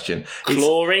of the question. It's-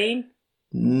 Chlorine.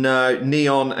 no,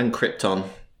 neon and krypton.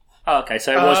 Oh, okay,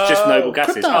 so it was just noble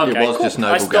gases. krypton. Okay, It was just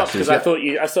noble I stopped gases, because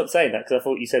yeah. I stopped saying that because I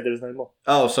thought you said there was no more.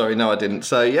 Oh, sorry, no, I didn't.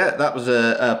 So, yeah, that was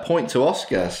a point to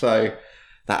Oscar. So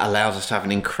that allows us to have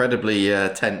an incredibly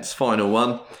tense final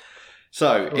one.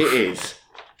 So it is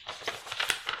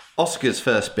Oscar's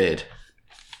first bid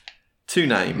to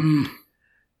name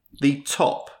the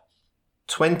top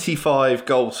 25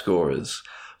 goal scorers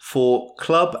for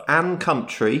club and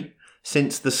country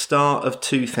since the start of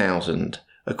 2000,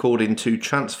 according to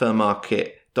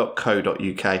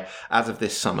transfermarket.co.uk as of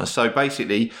this summer. So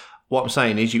basically, what I'm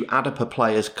saying is you add up a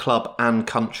player's club and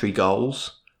country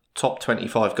goals, top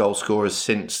 25 goal scorers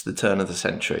since the turn of the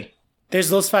century. There's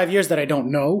those 5 years that I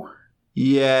don't know.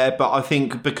 Yeah, but I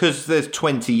think because there's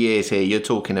 20 years here, you're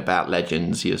talking about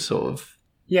legends. You're sort of...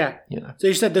 Yeah. So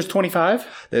you said there's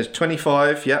 25? There's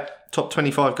 25, top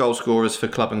 25 goal scorers for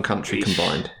club and country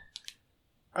combined.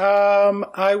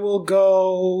 I will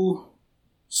go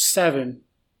 7.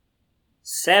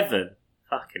 7?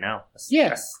 Fucking hell.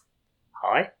 Yes.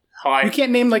 High. You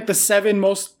can't name like the 7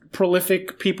 most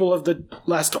prolific people of the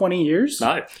last 20 years?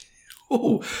 No.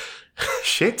 Oh,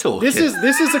 shit talking. This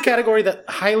is a category that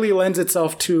highly lends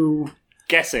itself to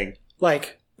Guessing.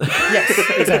 like yes,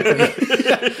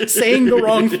 exactly. Saying the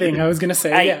wrong thing, I was going to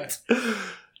say. 8. Yeah.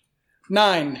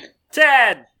 9.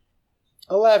 10.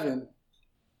 11.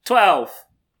 12.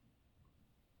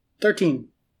 13.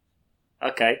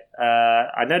 Okay.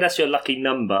 I know that's your lucky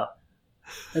number.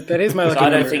 That is my lucky I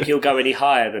don't number. think you'll go any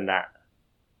higher than that.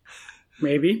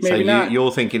 Maybe So not.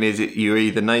 you're thinking is it you're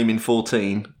either naming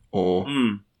 14 or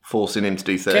forcing him to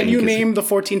do 13? Can you 'cause- name the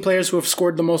 14 players who have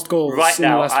scored the most goals Right in the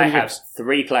now, last I 20 have years?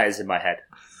 3 players in my head.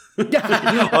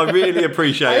 I really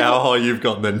appreciate how high you've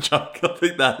gone then, Chuck. I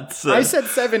think that's I said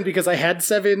 7 because I had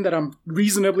 7 that I'm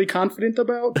reasonably confident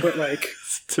about, but like...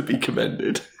 to be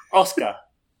commended. Oscar,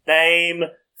 name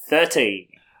 13.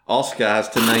 Oscar has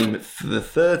to name the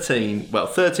 13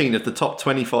 of the top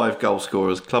 25 goal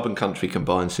scorers, club and country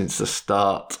combined, since the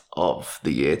start of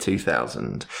the year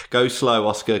 2000. Go slow,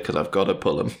 Oscar, because I've got to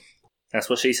pull them. That's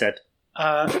what she said.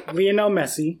 Lionel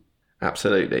Messi,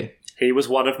 Absolutely. He was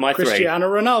one of my 3. Cristiano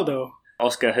Ronaldo.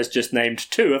 Oscar has just named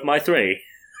 2 of my 3.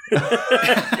 All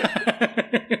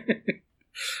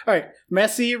right,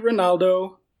 Messi,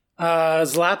 Ronaldo,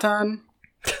 Zlatan,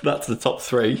 That's the top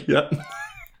 3, yep.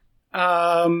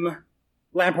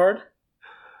 Lampard.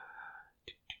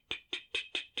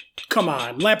 Come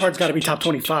on, Lampard's got to be top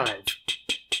 25.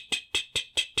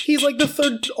 He's like the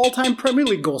 3rd all-time Premier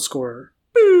League goal scorer.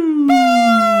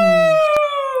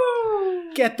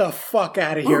 Get the fuck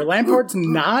out of here. Lampard's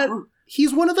not.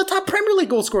 He's one of the top Premier League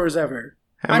goal scorers ever.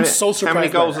 I'm so surprised. How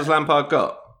many by goals that. has Lampard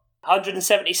got?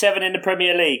 177 in the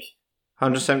Premier League.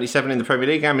 177 in the Premier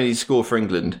League. How many did he score for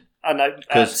England? I know,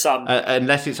 'Cause, some.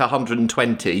 unless it's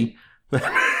 120,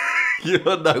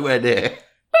 you're nowhere near.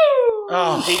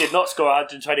 Oh. He did not score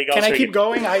 120 goals. Can I for keep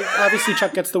England. going? Obviously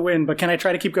Chuck gets the win, but can I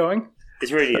try to keep going?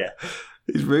 It's really there.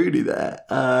 Is Rooney there?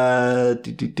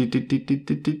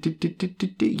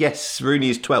 Yes, Rooney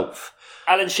is 12th.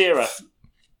 Alan Shearer.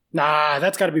 Nah,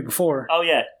 that's got to be before. Oh,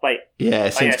 yeah. Wait. Yeah,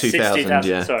 since 2000,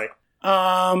 yeah. Sorry.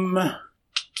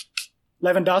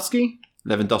 Lewandowski.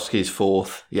 Lewandowski is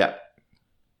 4th, yeah.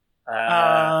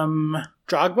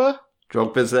 Drogba.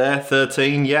 Drogba's there,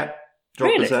 13, yeah. Drogba's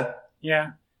Really? there.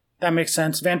 Yeah, that makes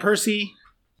sense. Van Persie.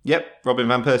 Yep, Robin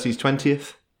Van Persie's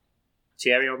 20th.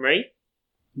 Thierry Henry.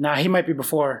 Nah, he might be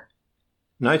before.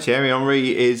 No, Thierry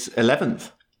Henry is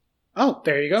 11th. Oh,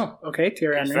 there you go. Okay,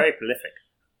 Thierry He's Henry. very prolific.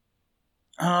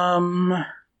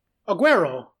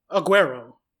 Aguero.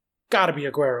 Gotta be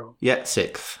Aguero. Yeah,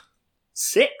 6th.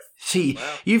 6th? See,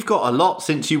 you've got a lot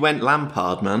since you went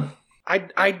Lampard, man.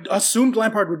 I assumed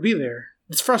Lampard would be there.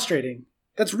 It's frustrating.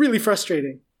 That's really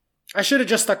frustrating. I should have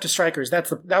just stuck to strikers. That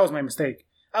was my mistake.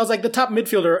 I was like, the top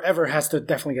midfielder ever has to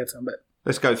definitely get some, but...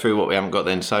 Let's go through what we haven't got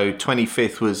then. So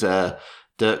 25th was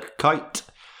Dirk Kuyt.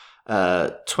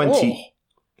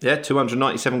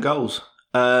 297 goals.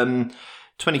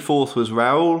 24th was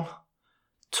Raul.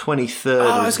 23rd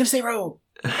I was going to say Raul.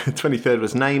 23rd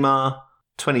was Neymar.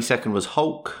 22nd was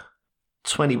Hulk.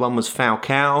 21 was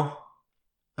Falcao.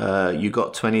 You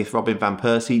got 20th Robin Van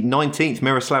Persie. 19th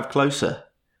Miroslav Klose.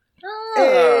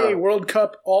 Hey, World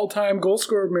Cup all-time goal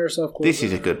scorer Miroslav Klose. This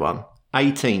is a good one.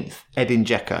 18th Edin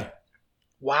Dzeko.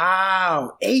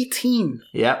 Wow, 18.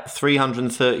 Yep,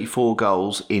 334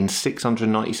 goals in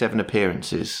 697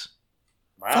 appearances.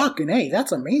 Wow. Fucking A,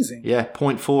 that's amazing. Yeah,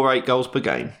 0.48 goals per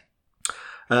game.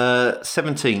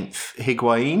 17th,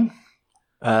 Higuain.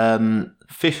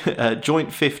 Joint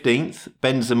 15th,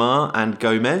 Benzema and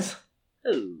Gomez.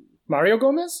 Ooh. Mario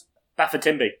Gomez?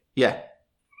 Baffotimbi. Yeah.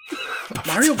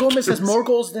 Mario Gomez has more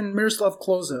goals than Miroslav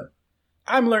Klose.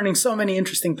 I'm learning so many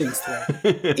interesting things today.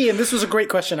 Ian, this was a great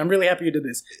question. I'm really happy you did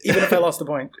this, even if I lost the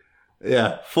point.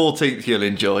 Yeah, 14th you'll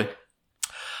enjoy.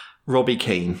 Robbie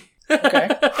Keane. Okay.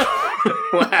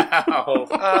 Wow.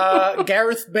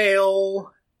 Gareth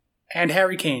Bale and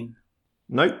Harry Kane.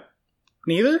 Nope,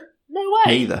 Neither? No way.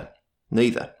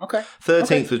 neither. Okay.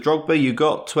 13th was Drogba, you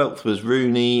got. 12th was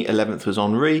Rooney. 11th was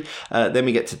Henry. Then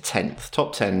we get to 10th.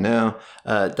 Top 10 now.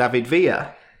 David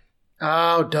Villa.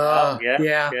 Oh, duh.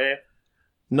 Yeah.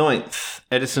 9th,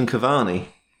 Edison Cavani.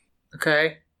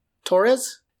 Okay.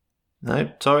 Torres?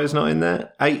 No, Torres not in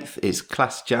there. 8th is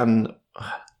Klaas-Jan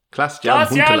Klaas-Jan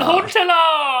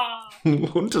Huntelaar.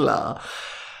 Huntelaar.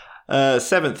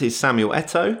 7th is Samuel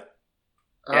Eto'o.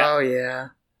 Oh, yeah.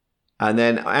 And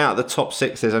then out of the top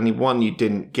 6, there's only one you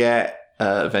didn't get.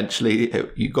 Eventually,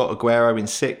 you got Aguero in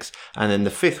 6th. And then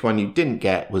the 5th one you didn't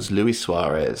get was Luis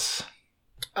Suarez.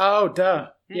 Oh, duh.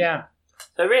 Yeah.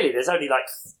 So really, there's only like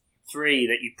 3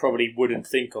 that you probably wouldn't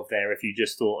think of there if you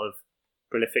just thought of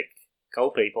prolific goal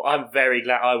people. I'm very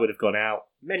glad I would have gone out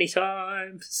many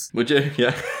times. Would you?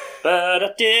 Yeah. But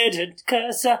I didn't,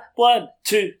 'cause I 1,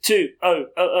 2, 2, oh,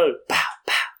 oh, oh, pow,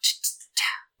 pow.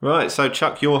 Right, so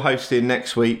Chuck, you're hosting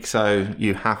next week, so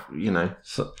you have,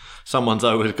 someone's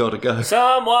always got to go.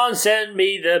 Someone send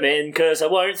me them in, because I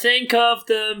won't think of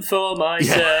them for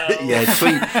myself. Yeah,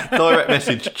 tweet, direct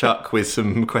message Chuck with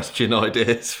some question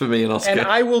ideas for me and Oscar. And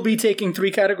I will be taking 3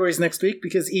 categories next week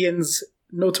because Ian's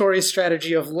notorious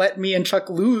strategy of let me and Chuck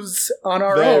lose on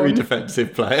our own. Very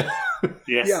defensive player.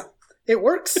 Yes. Yeah, it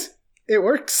works. It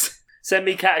works. Send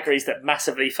me categories that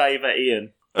massively favour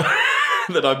Ian.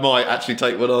 That I might actually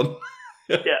take one on.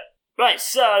 Yeah. Right,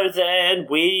 so then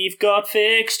we've got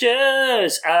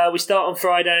fixtures. We start on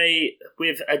Friday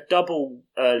with a double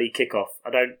early kickoff. I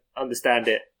don't understand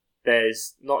it.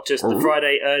 There's not just the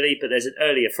Friday early, but there's an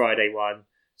earlier Friday one.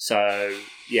 So,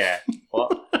 yeah.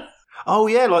 What? Oh,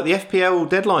 yeah, like the FPL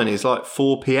deadline is like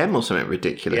 4 p.m. or something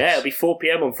ridiculous. Yeah, it'll be 4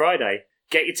 p.m. on Friday.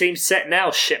 Get your team set now,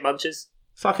 shit munchers.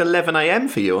 It's like 11 a.m.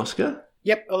 for you, Oscar.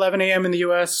 Yep, 11 a.m. in the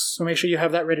US, so make sure you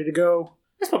have that ready to go.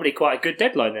 That's probably quite a good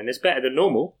deadline then. It's better than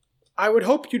normal. I would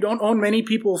hope you don't own many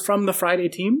people from the Friday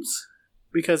teams,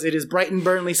 because it is Brighton,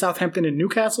 Burnley, Southampton, and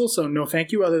Newcastle, so no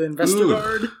thank you other than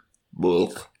Vestergaard.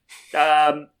 Wolf.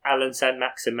 Alan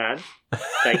Saint-Maximin.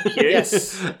 Thank you.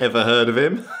 Yes. Ever heard of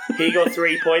him? He got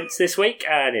 3 points this week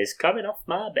and is coming off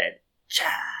my bench.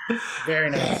 Very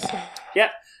nice.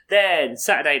 Yep. Then,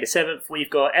 Saturday the 7th, we've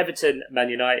got Everton, Man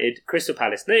United, Crystal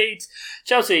Palace, Leeds,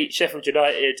 Chelsea, Sheffield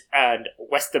United, and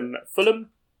West Ham, Fulham.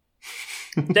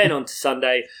 Then on to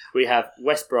Sunday, we have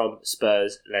West Brom,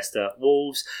 Spurs, Leicester,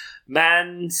 Wolves,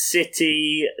 Man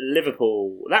City,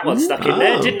 Liverpool. That one stuck in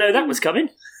there. Didn't know that was coming.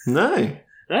 No.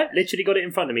 No, literally got it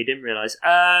in front of me, didn't realise.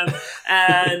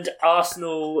 And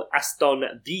Arsenal, Aston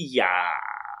Villa.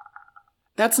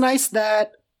 That's nice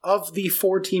that of the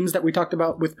 4 teams that we talked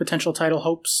about with potential title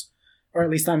hopes, or at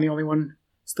least I'm the only one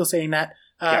still saying that,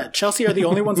 Chelsea are the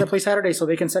only ones that play Saturday, so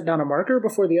they can set down a marker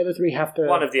before the other 3 have to...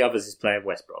 One of the others is playing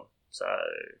West Brom, so...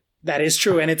 That is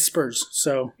true, and it's Spurs,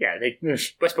 so... Yeah,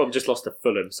 West Brom just lost to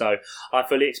Fulham, so I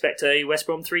fully expect a West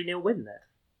Brom 3-0 win there.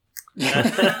 Yeah,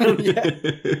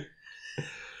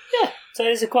 so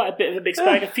there's quite a bit of a mixed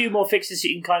bag. A few more fixtures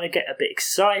you can kind of get a bit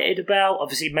excited about.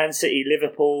 Obviously, Man City,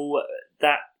 Liverpool,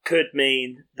 that could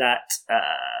mean that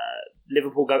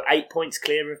Liverpool go 8 points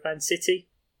clear of Man City.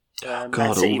 God,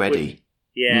 Man City already.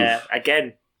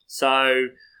 Again. So,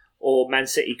 or Man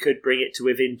City could bring it to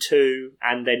within 2,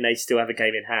 and then they still have a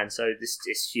game in hand. So this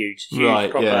is huge.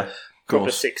 Right, proper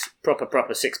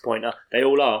 6-pointer. They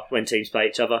all are when teams play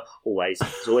each other. Always.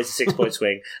 There's always a 6-point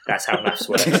swing. That's how maths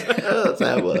works. That's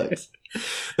how it works.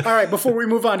 All right, before we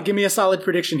move on, give me a solid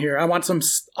prediction here. I want some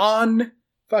on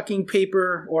fucking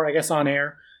paper, or I guess on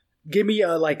air. Give me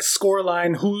a score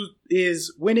line. Who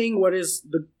is winning? What is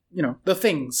the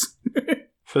things?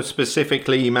 For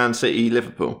specifically Man City,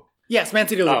 Liverpool. Yes, Man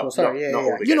City, Liverpool. Sorry,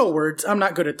 yeah. You know words. I'm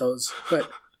not good at those, but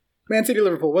Man City,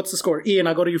 Liverpool. What's the score? Ian,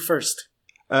 I'll go to you first.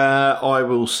 I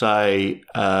will say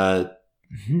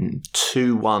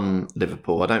 2-1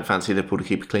 Liverpool. I don't fancy Liverpool to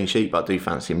keep a clean sheet, but I do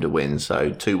fancy him to win. So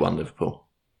 2-1 Liverpool.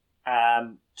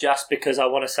 Just because I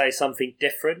want to say something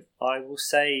different, I will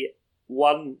say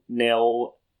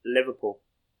 1-0 Liverpool.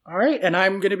 All right, and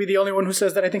I'm going to be the only one who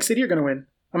says that I think City are going to win.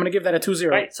 I'm going to give that a 2-0.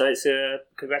 Right, so it's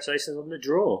congratulations on the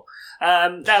draw.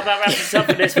 That about wraps us up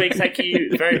for this week. Thank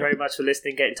you very, very much for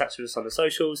listening. Get in touch with us on the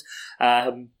socials.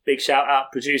 Big shout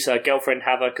out, producer, girlfriend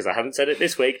haver, because I haven't said it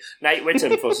this week, Nate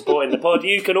Whitten, for supporting the pod.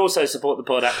 You can also support the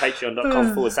pod at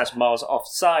patreon.com/Miles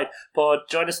Offside pod.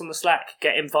 Join us on the Slack.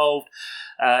 Get involved.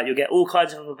 You'll get all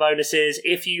kinds of other bonuses.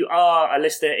 If you are a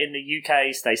listener in the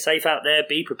UK, stay safe out there.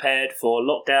 Be prepared for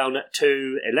Lockdown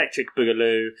 2, Electric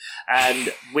Boogaloo,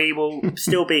 and we will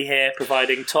still be here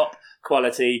providing top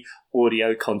quality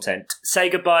audio content. Say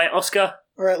goodbye, Oscar.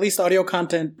 Or at least audio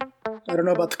content. I don't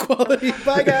know about the quality.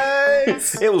 Bye,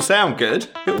 guys. It will sound good.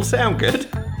 It will sound good.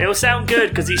 It will sound good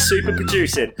because he's super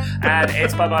producing. And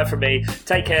it's bye-bye from me.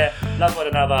 Take care. Love one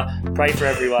another. Pray for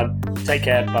everyone. Take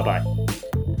care. Bye-bye.